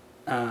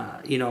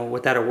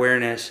 with that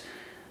awareness,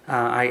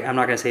 I'm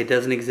not going to say it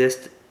doesn't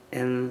exist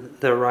in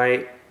the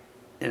right.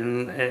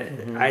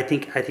 And I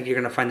think you're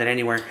going to find that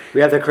anywhere.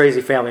 We have the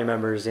crazy family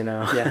members,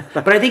 Yeah,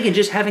 but I think in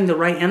just having the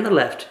right and the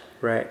left,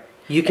 right,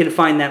 you can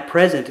find that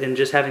present in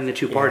just having the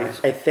two parties.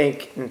 I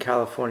think in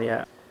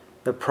California,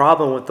 the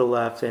problem with the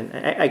left, and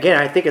again,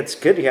 I think it's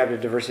good to have a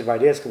diversity of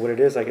ideas. Because what it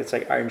is, it's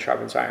like iron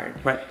sharpens iron.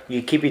 Right.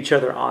 You keep each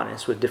other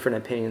honest with different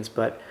opinions,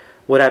 but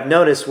what I've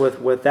noticed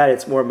with that,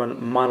 it's more of a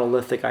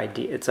monolithic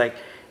idea. It's like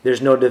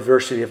there's no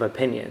diversity of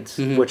opinions,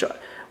 which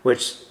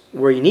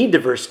where you need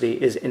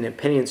diversity is in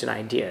opinions and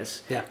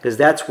ideas. Yeah. Because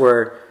that's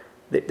where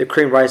the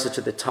cream rises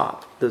to the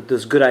top.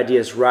 Those good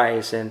ideas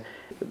rise, and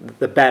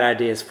the bad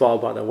ideas fall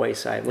by the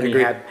wayside. When you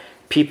have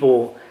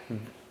people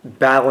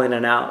battling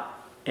it out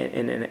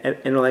in an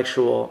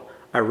intellectual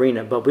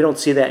arena, but we don't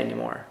see that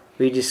anymore.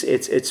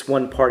 It's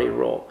one party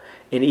rule,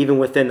 and even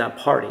within that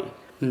party,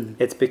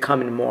 it's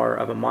becoming more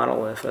of a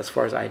monolith as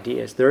far as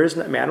ideas.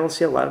 I don't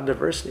see a lot of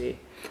diversity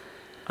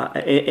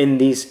in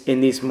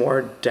these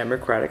more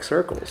democratic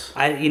circles.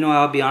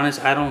 I'll be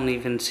honest, I don't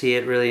even see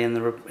it really in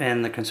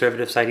the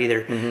conservative side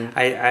either.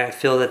 I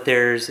feel that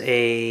there's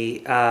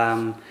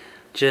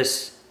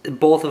just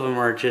both of them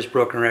are just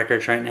broken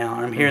records right now.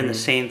 I'm hearing the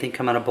same thing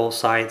come out of both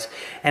sides,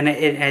 and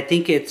I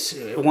think it's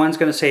one's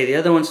going to say the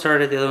other one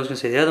started, the other one's going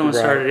to say the other one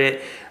started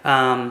it.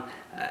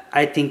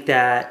 I think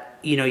that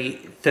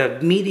the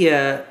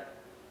media,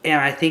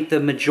 and I think the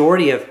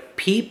majority of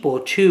people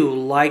too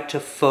like to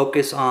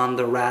focus on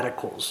the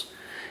radicals,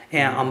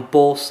 and on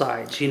both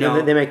sides. They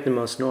make the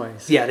most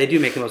noise. Yeah, they do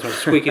make the most noise.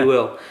 Squeaky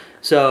wheel.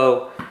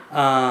 So,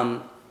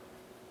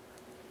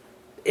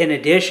 in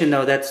addition,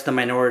 though, that's the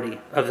minority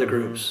of the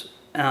groups.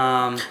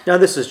 Now,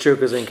 this is true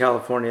because in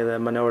California, the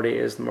minority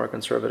is more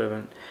conservative,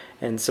 and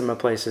in some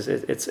places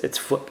it's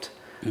flipped.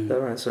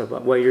 So,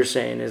 but what you're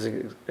saying is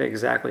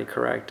exactly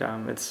correct.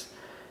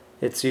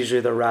 It's usually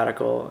the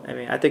radical. I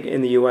mean, I think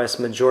in the U.S.,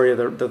 majority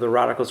of the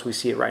radicals we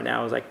see right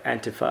now is like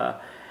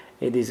Antifa,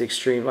 these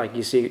extreme, like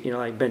you see,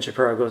 like Ben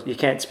Shapiro goes, you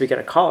can't speak at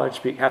a college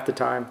half the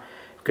time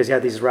because you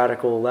have these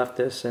radical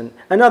leftists. And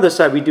on the other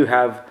side, we do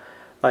have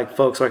like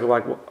folks like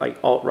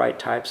alt-right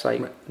types,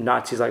 like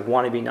Nazis, like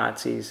wannabe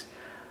Nazis.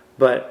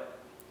 But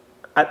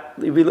if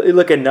we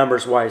look at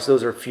numbers wise,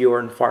 those are fewer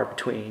and far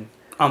between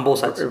on both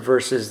sides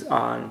versus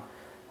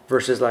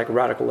like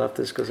radical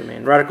leftists, because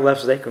radical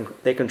leftists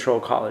they control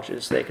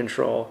colleges, they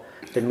control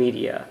the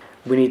media.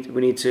 We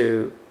need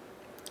to,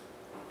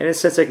 in a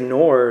sense,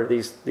 ignore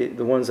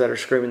the ones that are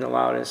screaming the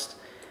loudest,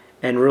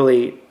 and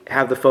really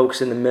have the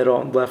folks in the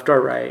middle, left or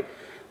right,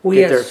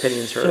 get their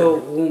opinions heard. So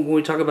when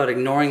we talk about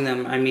ignoring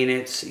them, I mean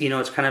it's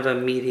kind of a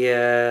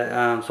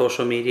media,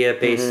 social media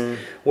base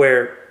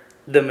where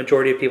the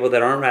majority of people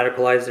that aren't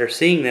radicalized, they're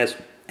seeing this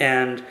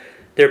and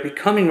they're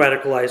becoming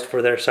radicalized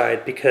for their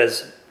side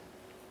because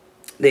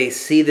they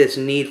see this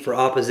need for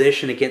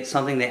opposition against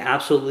something they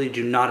absolutely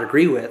do not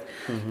agree with.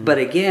 But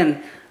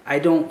again, I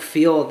don't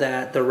feel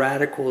that the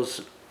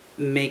radicals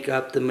make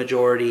up the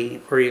majority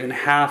or even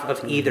half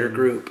of either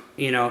group.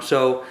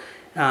 So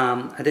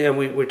I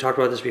think we talked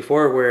about this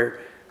before, where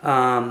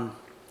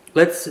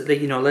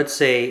let's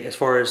say as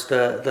far as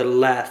the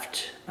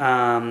left,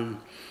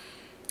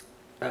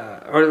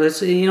 or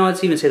let's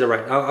even say the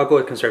right. I'll go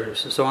with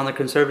conservatives. So on the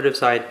conservative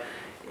side,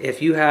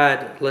 if you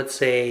had, let's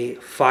say,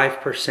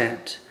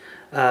 5%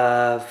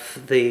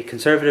 of the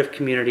conservative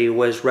community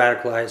was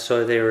radicalized,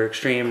 so they were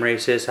extreme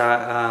racist,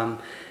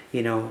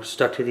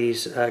 stuck to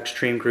these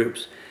extreme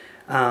groups.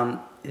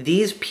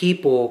 These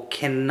people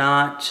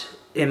cannot,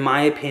 in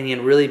my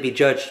opinion, really be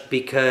judged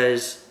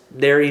because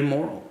they're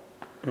immoral.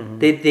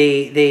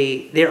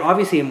 They're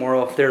obviously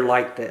immoral if they're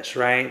like this,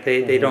 right?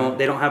 They don't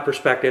have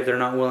perspective. They're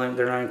not willing.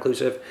 They're not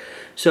inclusive.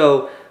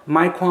 So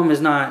my qualm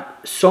is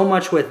not so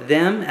much with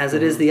them as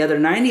it is the other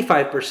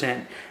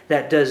 95%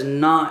 that does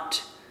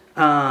not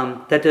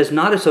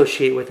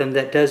associate with them,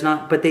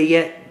 but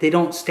they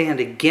don't stand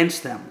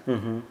against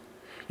them.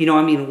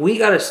 We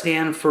got to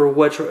stand for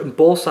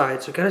both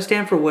sides. We got to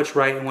stand for what's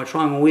right and what's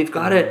wrong. And we've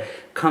got to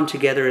come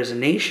together as a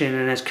nation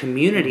and as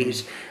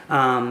communities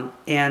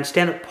and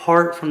stand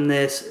apart from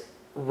this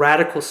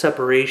radical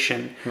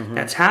separation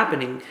that's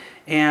happening.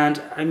 And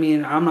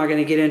I'm not going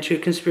to get into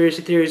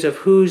conspiracy theories of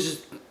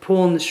who's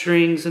pulling the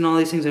strings and all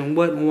these things and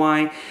what and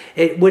why.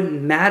 It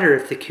wouldn't matter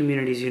if the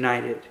community's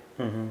united.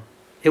 Mm-hmm.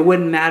 It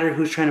wouldn't matter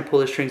who's trying to pull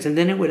the strings, and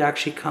then it would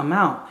actually come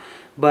out.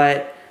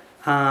 But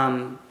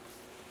the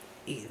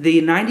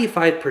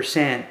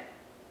 95%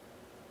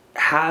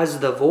 has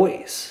the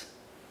voice.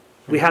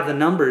 We have the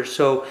numbers,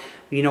 so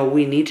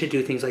we need to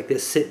do things like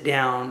this: sit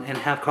down and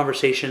have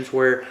conversations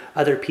where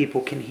other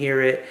people can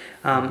hear it.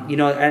 And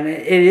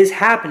it is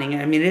happening.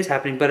 I mean, it is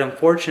happening, but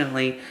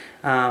unfortunately,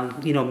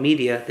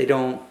 media they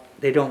don't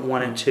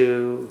want it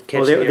to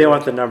catch. Well, they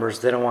want the numbers.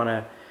 They don't want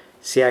to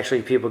see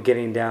actually people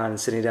getting down and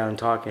sitting down and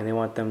talking. They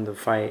want them to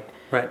fight.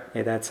 Right.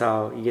 Yeah, that's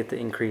how you get the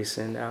increase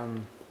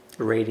in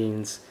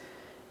ratings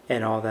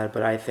and all that.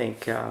 But I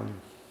think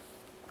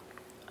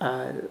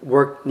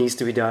work needs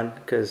to be done,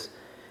 because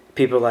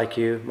people like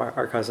you,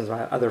 our cousins,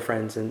 my other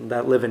friends, and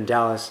that live in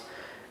Dallas,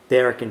 they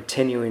are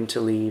continuing to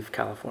leave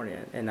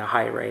California in a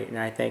high rate. And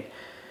I think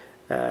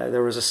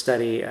there was a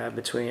study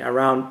between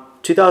around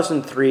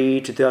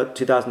 2003 to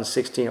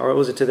 2016, or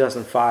was it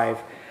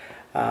 2005?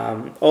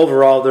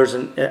 Overall, there's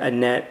a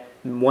net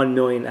 1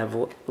 million have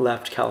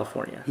left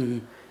California.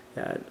 Mm-hmm.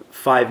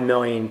 5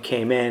 million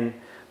came in,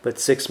 but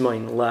 6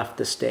 million left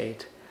the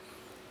state.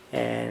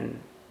 And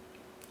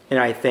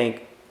I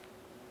think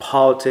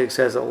politics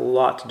has a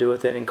lot to do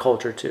with it, and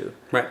culture too.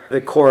 Right.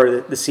 The core,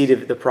 the seed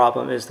of the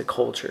problem is the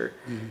culture,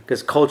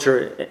 because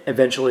culture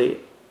eventually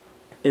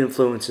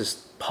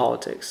influences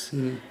politics.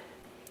 Mm-hmm.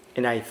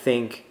 And I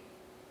think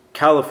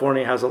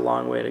California has a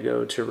long way to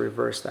go to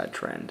reverse that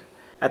trend.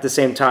 At the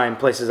same time,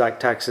 places like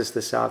Texas,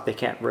 the South, they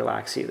can't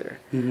relax either.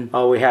 Mm-hmm.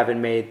 Oh, we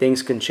haven't made,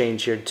 things can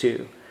change here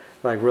too,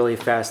 like really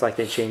fast, like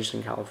they changed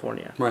in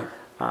California. Right.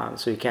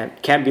 So you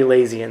can't be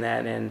lazy in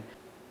that. And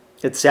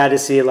it's sad to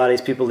see a lot of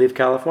these people leave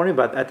California,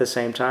 but at the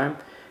same time,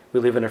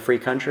 we live in a free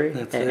country,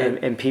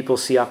 and people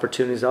see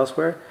opportunities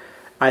elsewhere.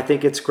 I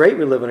think it's great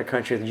we live in a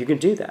country that you can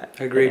do that.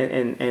 I agree.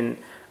 And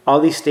all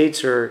these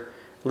states are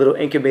little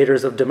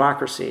incubators of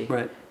democracy.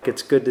 Right.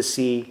 It's good to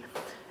see,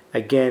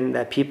 again,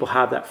 that people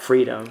have that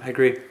freedom. I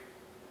agree.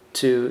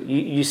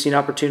 You see an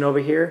opportunity over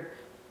here,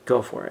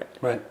 go for it.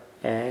 Right.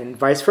 And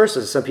vice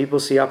versa. Some people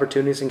see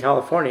opportunities in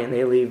California and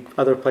they leave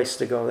other places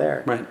to go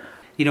there. Right.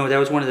 That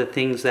was one of the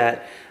things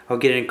that I'll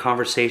get in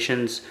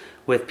conversations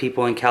with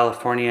people in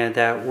California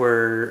that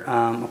were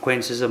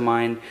acquaintances of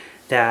mine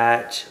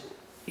that,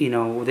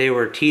 they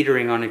were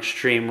teetering on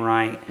extreme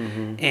right.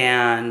 Mm-hmm.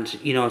 And,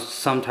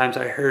 sometimes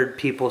I heard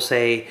people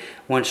say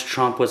once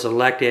Trump was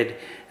elected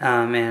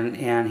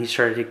and he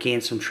started to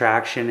gain some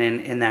traction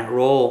in that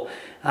role,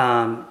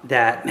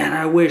 that, man,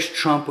 I wish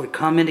Trump would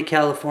come into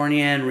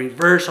California and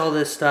reverse all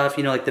this stuff,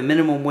 like the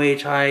minimum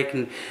wage hike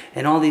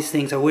and all these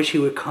things. I wish he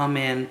would come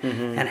in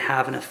and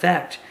have an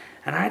effect.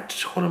 And I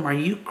told him, are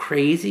you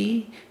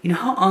crazy? You know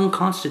how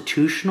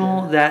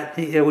unconstitutional that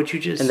what you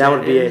just said And that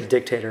would be is? a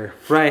dictator.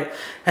 Right.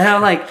 And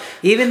I'm like,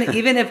 even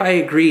if I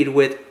agreed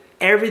with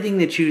everything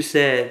that you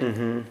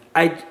said,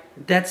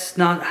 that's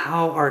not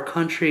how our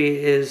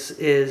country is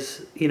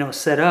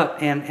set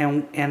up,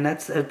 and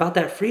that's about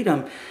that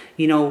freedom.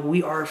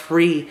 We are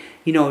free.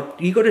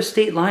 You go to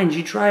state lines,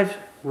 you drive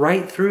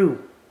right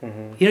through.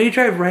 You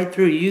drive right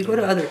through. You go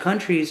to other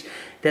countries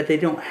that they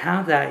don't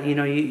have that.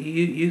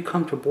 You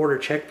come to border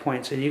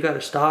checkpoints and you got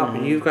to stop,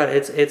 and you've got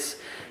it's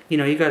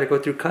you got to go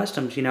through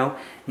customs.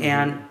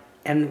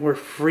 And we're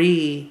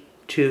free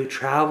to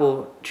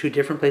travel to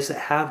different places that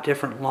have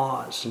different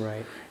laws.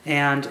 Right.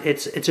 And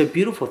it's a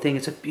beautiful thing.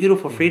 It's a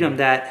beautiful freedom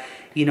that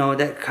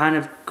that kind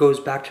of goes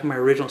back to my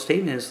original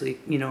statement. Is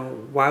like,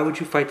 why would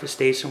you fight to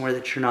stay somewhere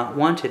that you're not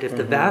wanted? If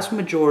the vast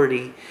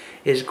majority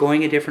is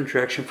going a different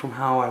direction from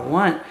how I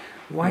want,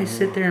 why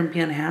sit there and be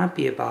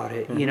unhappy about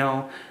it?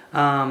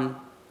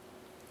 And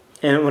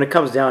when it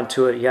comes down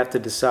to it, you have to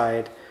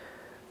decide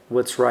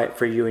what's right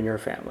for you and your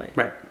family.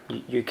 Right.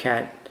 You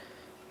can't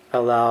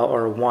allow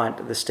or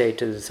want the state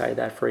to decide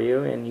that for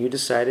you, and you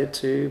decided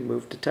to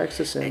move to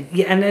Texas. And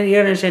then you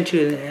understand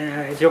too.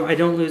 I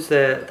don't lose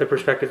the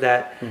perspective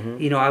that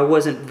I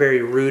wasn't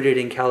very rooted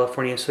in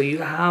California, so you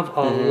have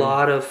a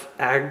lot of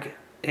ag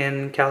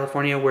in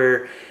California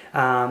where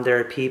there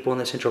are people in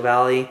the Central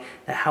Valley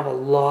that have a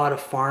lot of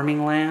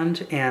farming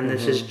land, and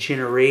this is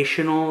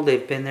generational.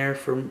 They've been there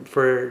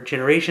for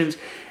generations,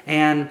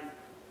 and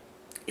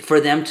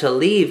for them to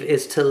leave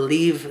is to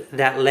leave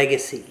that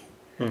legacy.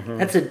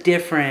 That's a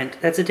different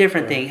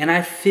thing, and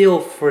I feel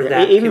for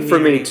that. Even community. for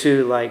me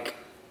too, like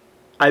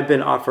I've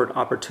been offered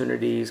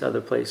opportunities other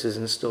places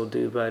and still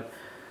do, but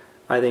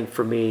I think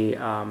for me,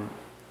 I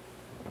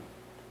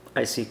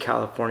see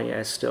California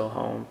as still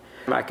home.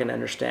 I can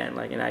understand,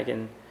 and I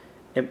can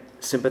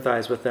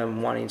sympathize with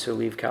them wanting to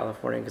leave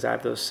California, because I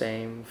have those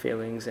same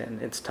feelings,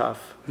 and it's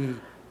tough.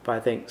 But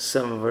I think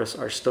some of us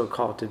are still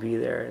called to be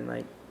there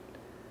and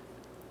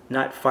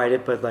not fight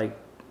it, but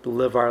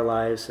live our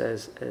lives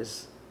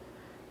as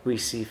we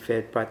see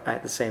fit. But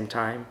at the same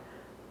time,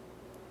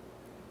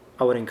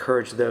 I would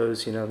encourage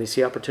those, they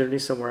see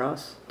opportunities somewhere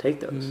else,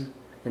 take those.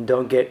 and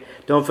don't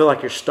feel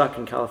like you're stuck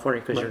in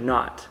California, because Right. you're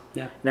not.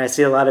 Yeah. And I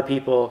see a lot of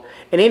people,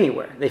 and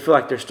anywhere, they feel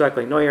like they're stuck.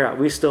 Like, no, you're not.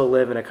 We still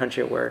live in a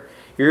country where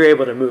you're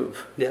able to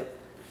move. Yep.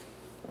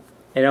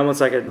 And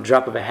almost like a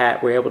drop of a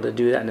hat, we're able to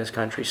do that in this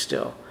country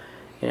still.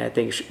 And I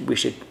think we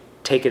should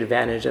take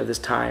advantage of this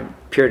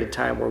period of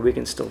time where we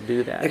can still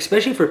do that.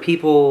 Especially for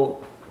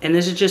people, and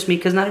this is just me,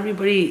 because not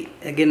everybody,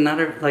 again,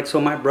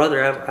 so my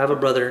brother, I have a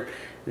brother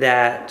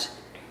that,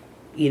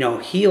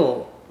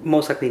 he'll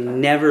most likely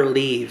never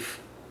leave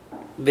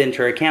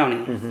Ventura County.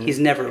 Mm-hmm. He's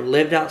never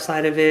lived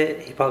outside of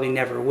it. He probably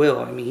never will.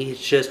 I mean, he's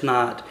just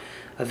not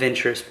a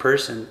venturous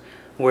person.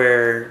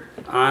 Where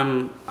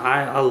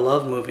I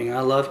love moving. I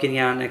love getting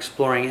out and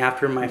exploring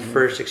after my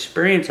first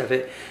experience of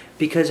it,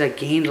 because I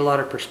gained a lot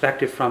of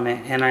perspective from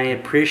it, and I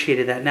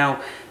appreciated that. Now,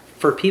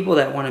 for people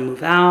that want to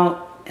move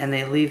out and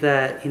they leave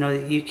that,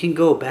 you can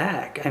go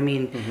back. I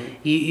mean,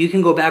 you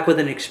can go back with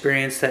an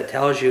experience that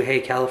tells you, hey,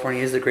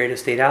 California is the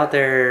greatest state out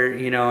there.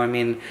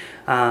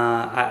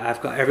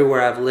 I've got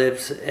everywhere I've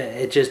lived,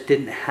 it just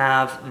didn't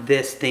have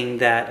this thing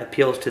that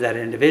appeals to that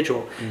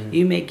individual.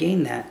 You may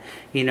gain that,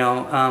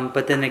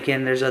 but then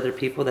again, there's other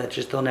people that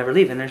just, they'll never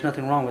leave, and there's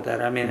nothing wrong with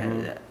that. I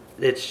mean,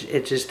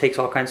 it just takes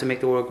all kinds to make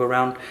the world go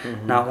round.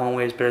 Not one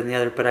way is better than the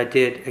other. But I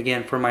did,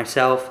 again, for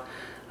myself,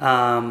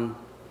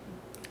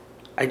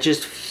 I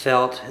just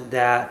felt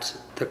that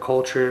the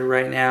culture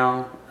right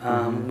now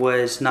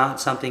was not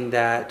something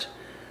that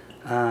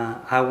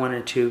I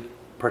wanted to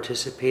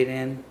participate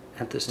in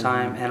at this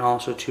time, and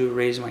also to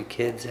raise my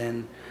kids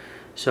in.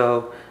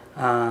 So,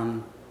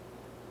 I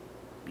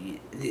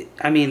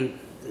mean,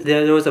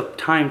 there was a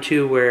time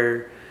too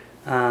where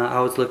I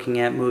was looking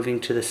at moving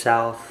to the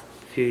South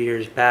a few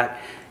years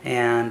back,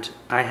 and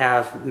I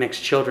have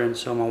mixed children.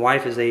 So my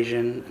wife is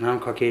Asian and I'm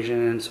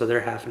Caucasian, and so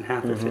they're half and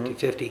half, they're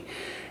 50-50.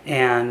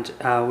 And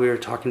we were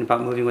talking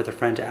about moving with a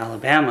friend to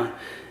Alabama,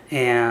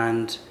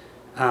 and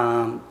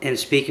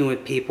speaking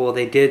with people,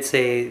 they did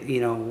say,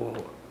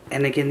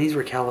 and again, these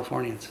were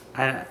Californians.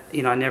 I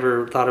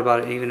never thought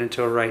about it even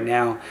until right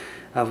now,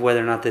 of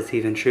whether or not that's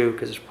even true,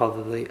 because it's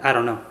probably, I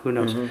don't know, who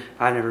knows.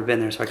 I've never been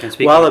there, so I can't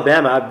speak. Well,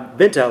 Alabama, I've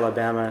been to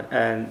Alabama,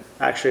 and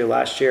actually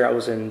last year I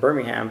was in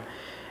Birmingham,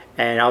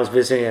 and I was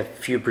visiting a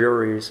few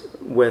breweries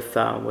with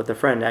a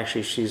friend.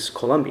 Actually, she's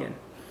Colombian,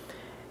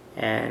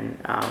 and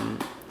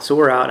so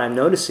we're out, and I'm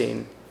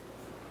noticing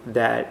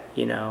that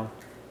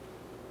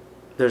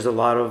there's a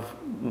lot of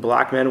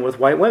black men with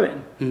white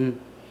women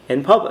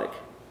in public,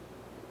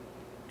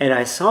 and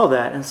I saw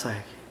that, and it's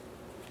like,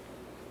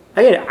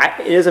 again,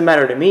 it doesn't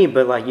matter to me,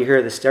 but like, you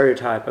hear the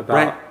stereotype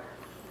about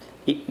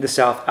the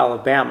South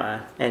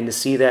Alabama, and to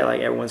see that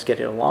like everyone's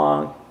getting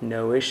along,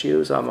 no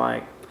issues, I'm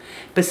like,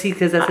 but see,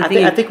 because that's the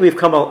thing. I think they've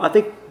come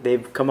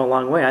a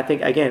long way. I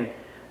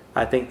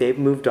think they've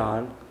moved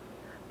on,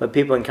 but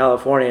people in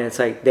California, it's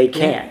like they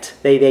can't.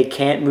 They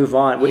can't move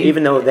on,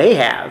 even though they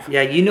have.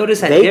 Yeah, you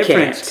notice that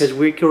difference because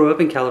we grew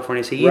up in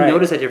California, so you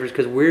notice that difference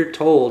because we're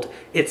told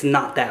it's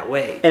not that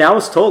way. And I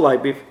was told,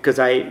 like, because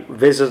I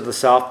visited the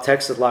South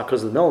Texas a lot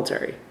because of the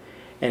military,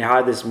 and I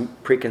had this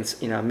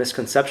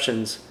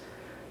misconceptions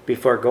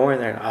before going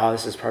there. Oh,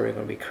 this is probably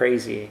going to be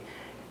crazy,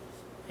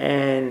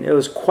 and it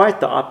was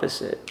quite the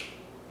opposite.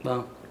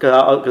 Well,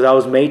 because I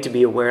was made to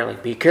be aware,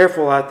 like, be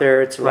careful out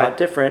there. It's a lot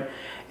different.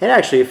 And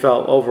actually, it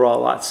felt overall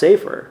a lot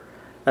safer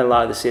than a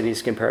lot of the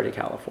cities compared to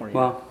California.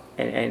 Wow.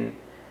 And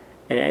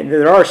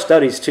there are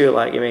studies too.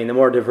 Like, I mean, the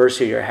more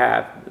diversity you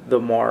have, the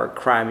more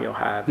crime you'll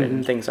have,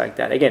 and things like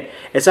that. Again,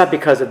 it's not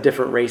because of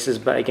different races,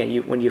 but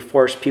again, when you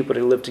force people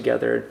to live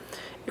together,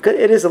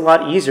 it is a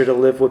lot easier to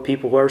live with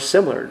people who are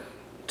similar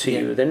to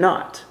you than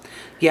not.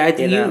 Yeah,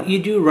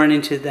 you do run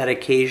into that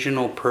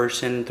occasional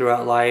person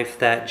throughout life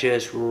that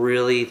just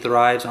really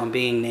thrives on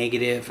being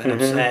negative and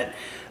upset.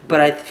 But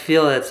I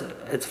feel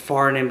it's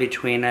far and in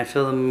between. I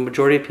feel the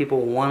majority of people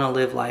want to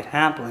live life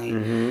happily.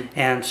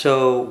 And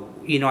so,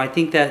 I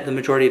think that the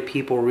majority of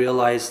people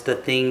realize the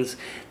things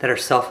that are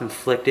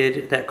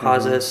self-inflicted that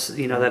cause us,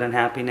 that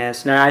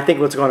unhappiness. Now, I think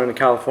what's going on in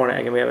California,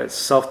 again, we have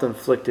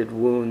self-inflicted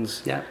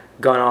wounds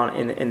going on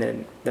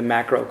in the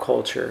macro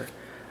culture.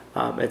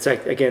 It's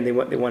like, again, they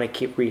want to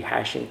keep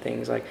rehashing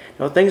things like,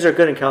 things are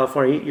good in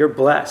California. You're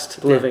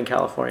blessed to live in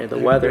California. The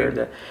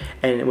weather,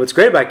 and what's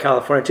great about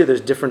California too,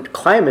 there's different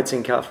climates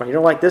in California. You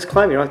don't like this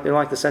climate, you don't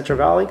like the Central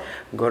Valley,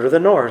 go to the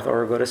north,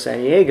 or go to San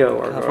Diego,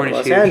 or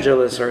Los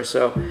Angeles, or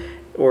so.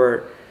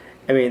 Or,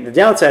 I mean, the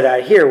downside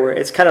out here, where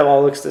it's kind of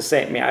all looks the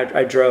same. I mean,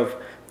 I drove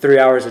 3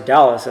 hours to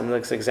Dallas, and it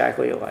looks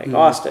exactly like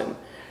Austin.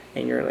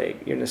 And you're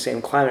in the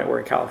same climate. Where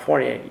in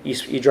California,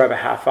 you drive a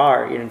half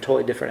hour, you're in a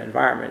totally different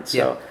environment.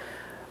 So.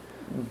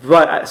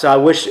 So I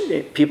wish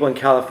people in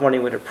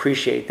California would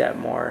appreciate that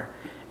more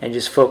and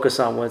just focus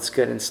on what's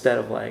good instead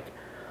of like,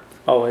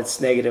 oh, it's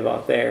negative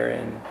out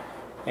there,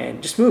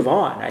 and just move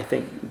on. I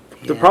think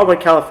the problem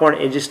in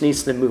California, it just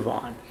needs to move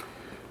on.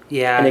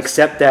 Yeah. And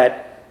accept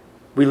that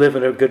we live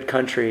in a good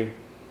country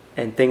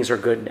and things are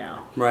good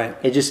now. Right.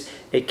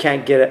 It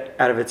can't get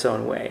out of its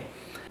own way.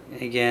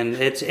 Again,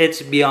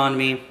 it's beyond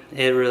me.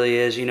 It really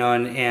is,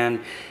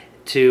 and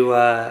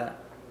to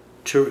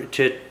to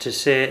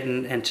sit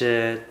and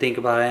to think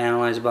about it,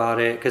 analyze about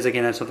it, because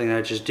again, that's something that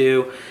I just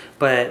do.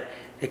 But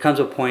it comes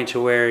to a point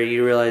to where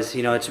you realize,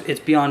 it's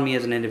beyond me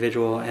as an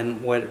individual,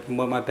 and what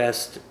my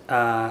best,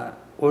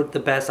 what the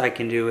best I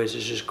can do is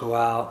just go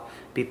out,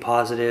 be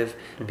positive,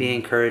 be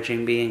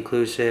encouraging, be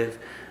inclusive,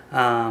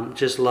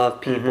 just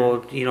love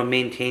people,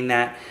 maintain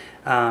that,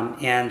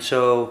 and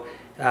so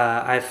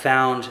I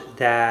found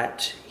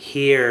that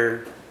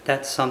here,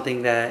 that's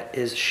something that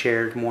is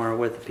shared more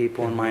with the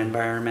people in my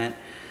environment.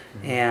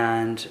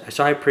 And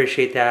so I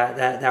appreciate that.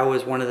 That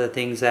was one of the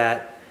things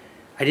that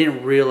I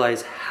didn't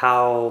realize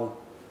how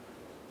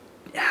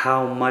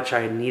much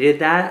I needed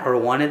that or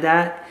wanted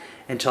that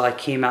until I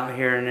came out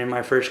here, and in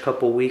my first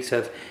couple of weeks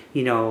of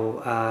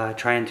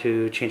trying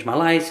to change my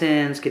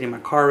license, getting my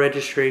car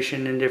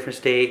registration in a different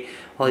state,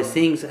 all these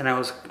things, and I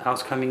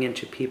was coming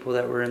into people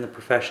that were in the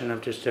profession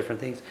of just different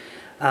things.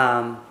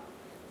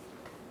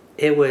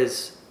 It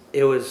was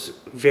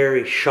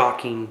very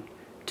shocking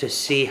to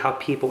see how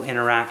people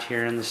interact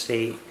here in the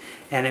state,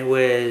 and it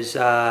was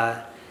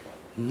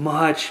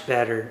much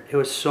better. It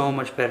was so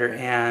much better,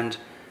 and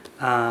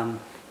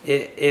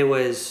it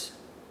was,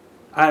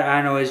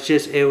 I know,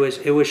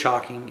 it was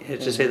shocking,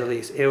 to say the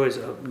least. It was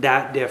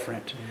that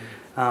different.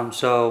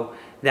 So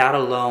that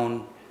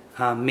alone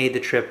made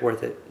the trip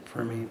worth it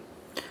for me.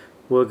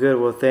 Well, good.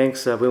 Well,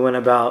 thanks. We went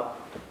about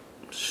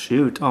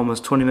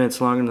almost 20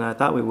 minutes longer than I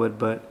thought we would,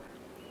 but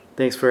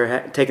thanks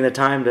for taking the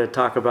time to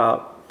talk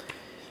about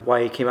why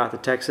you came out to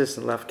Texas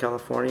and left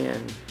California,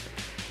 and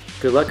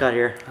good luck out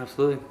here.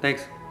 Absolutely.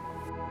 Thanks.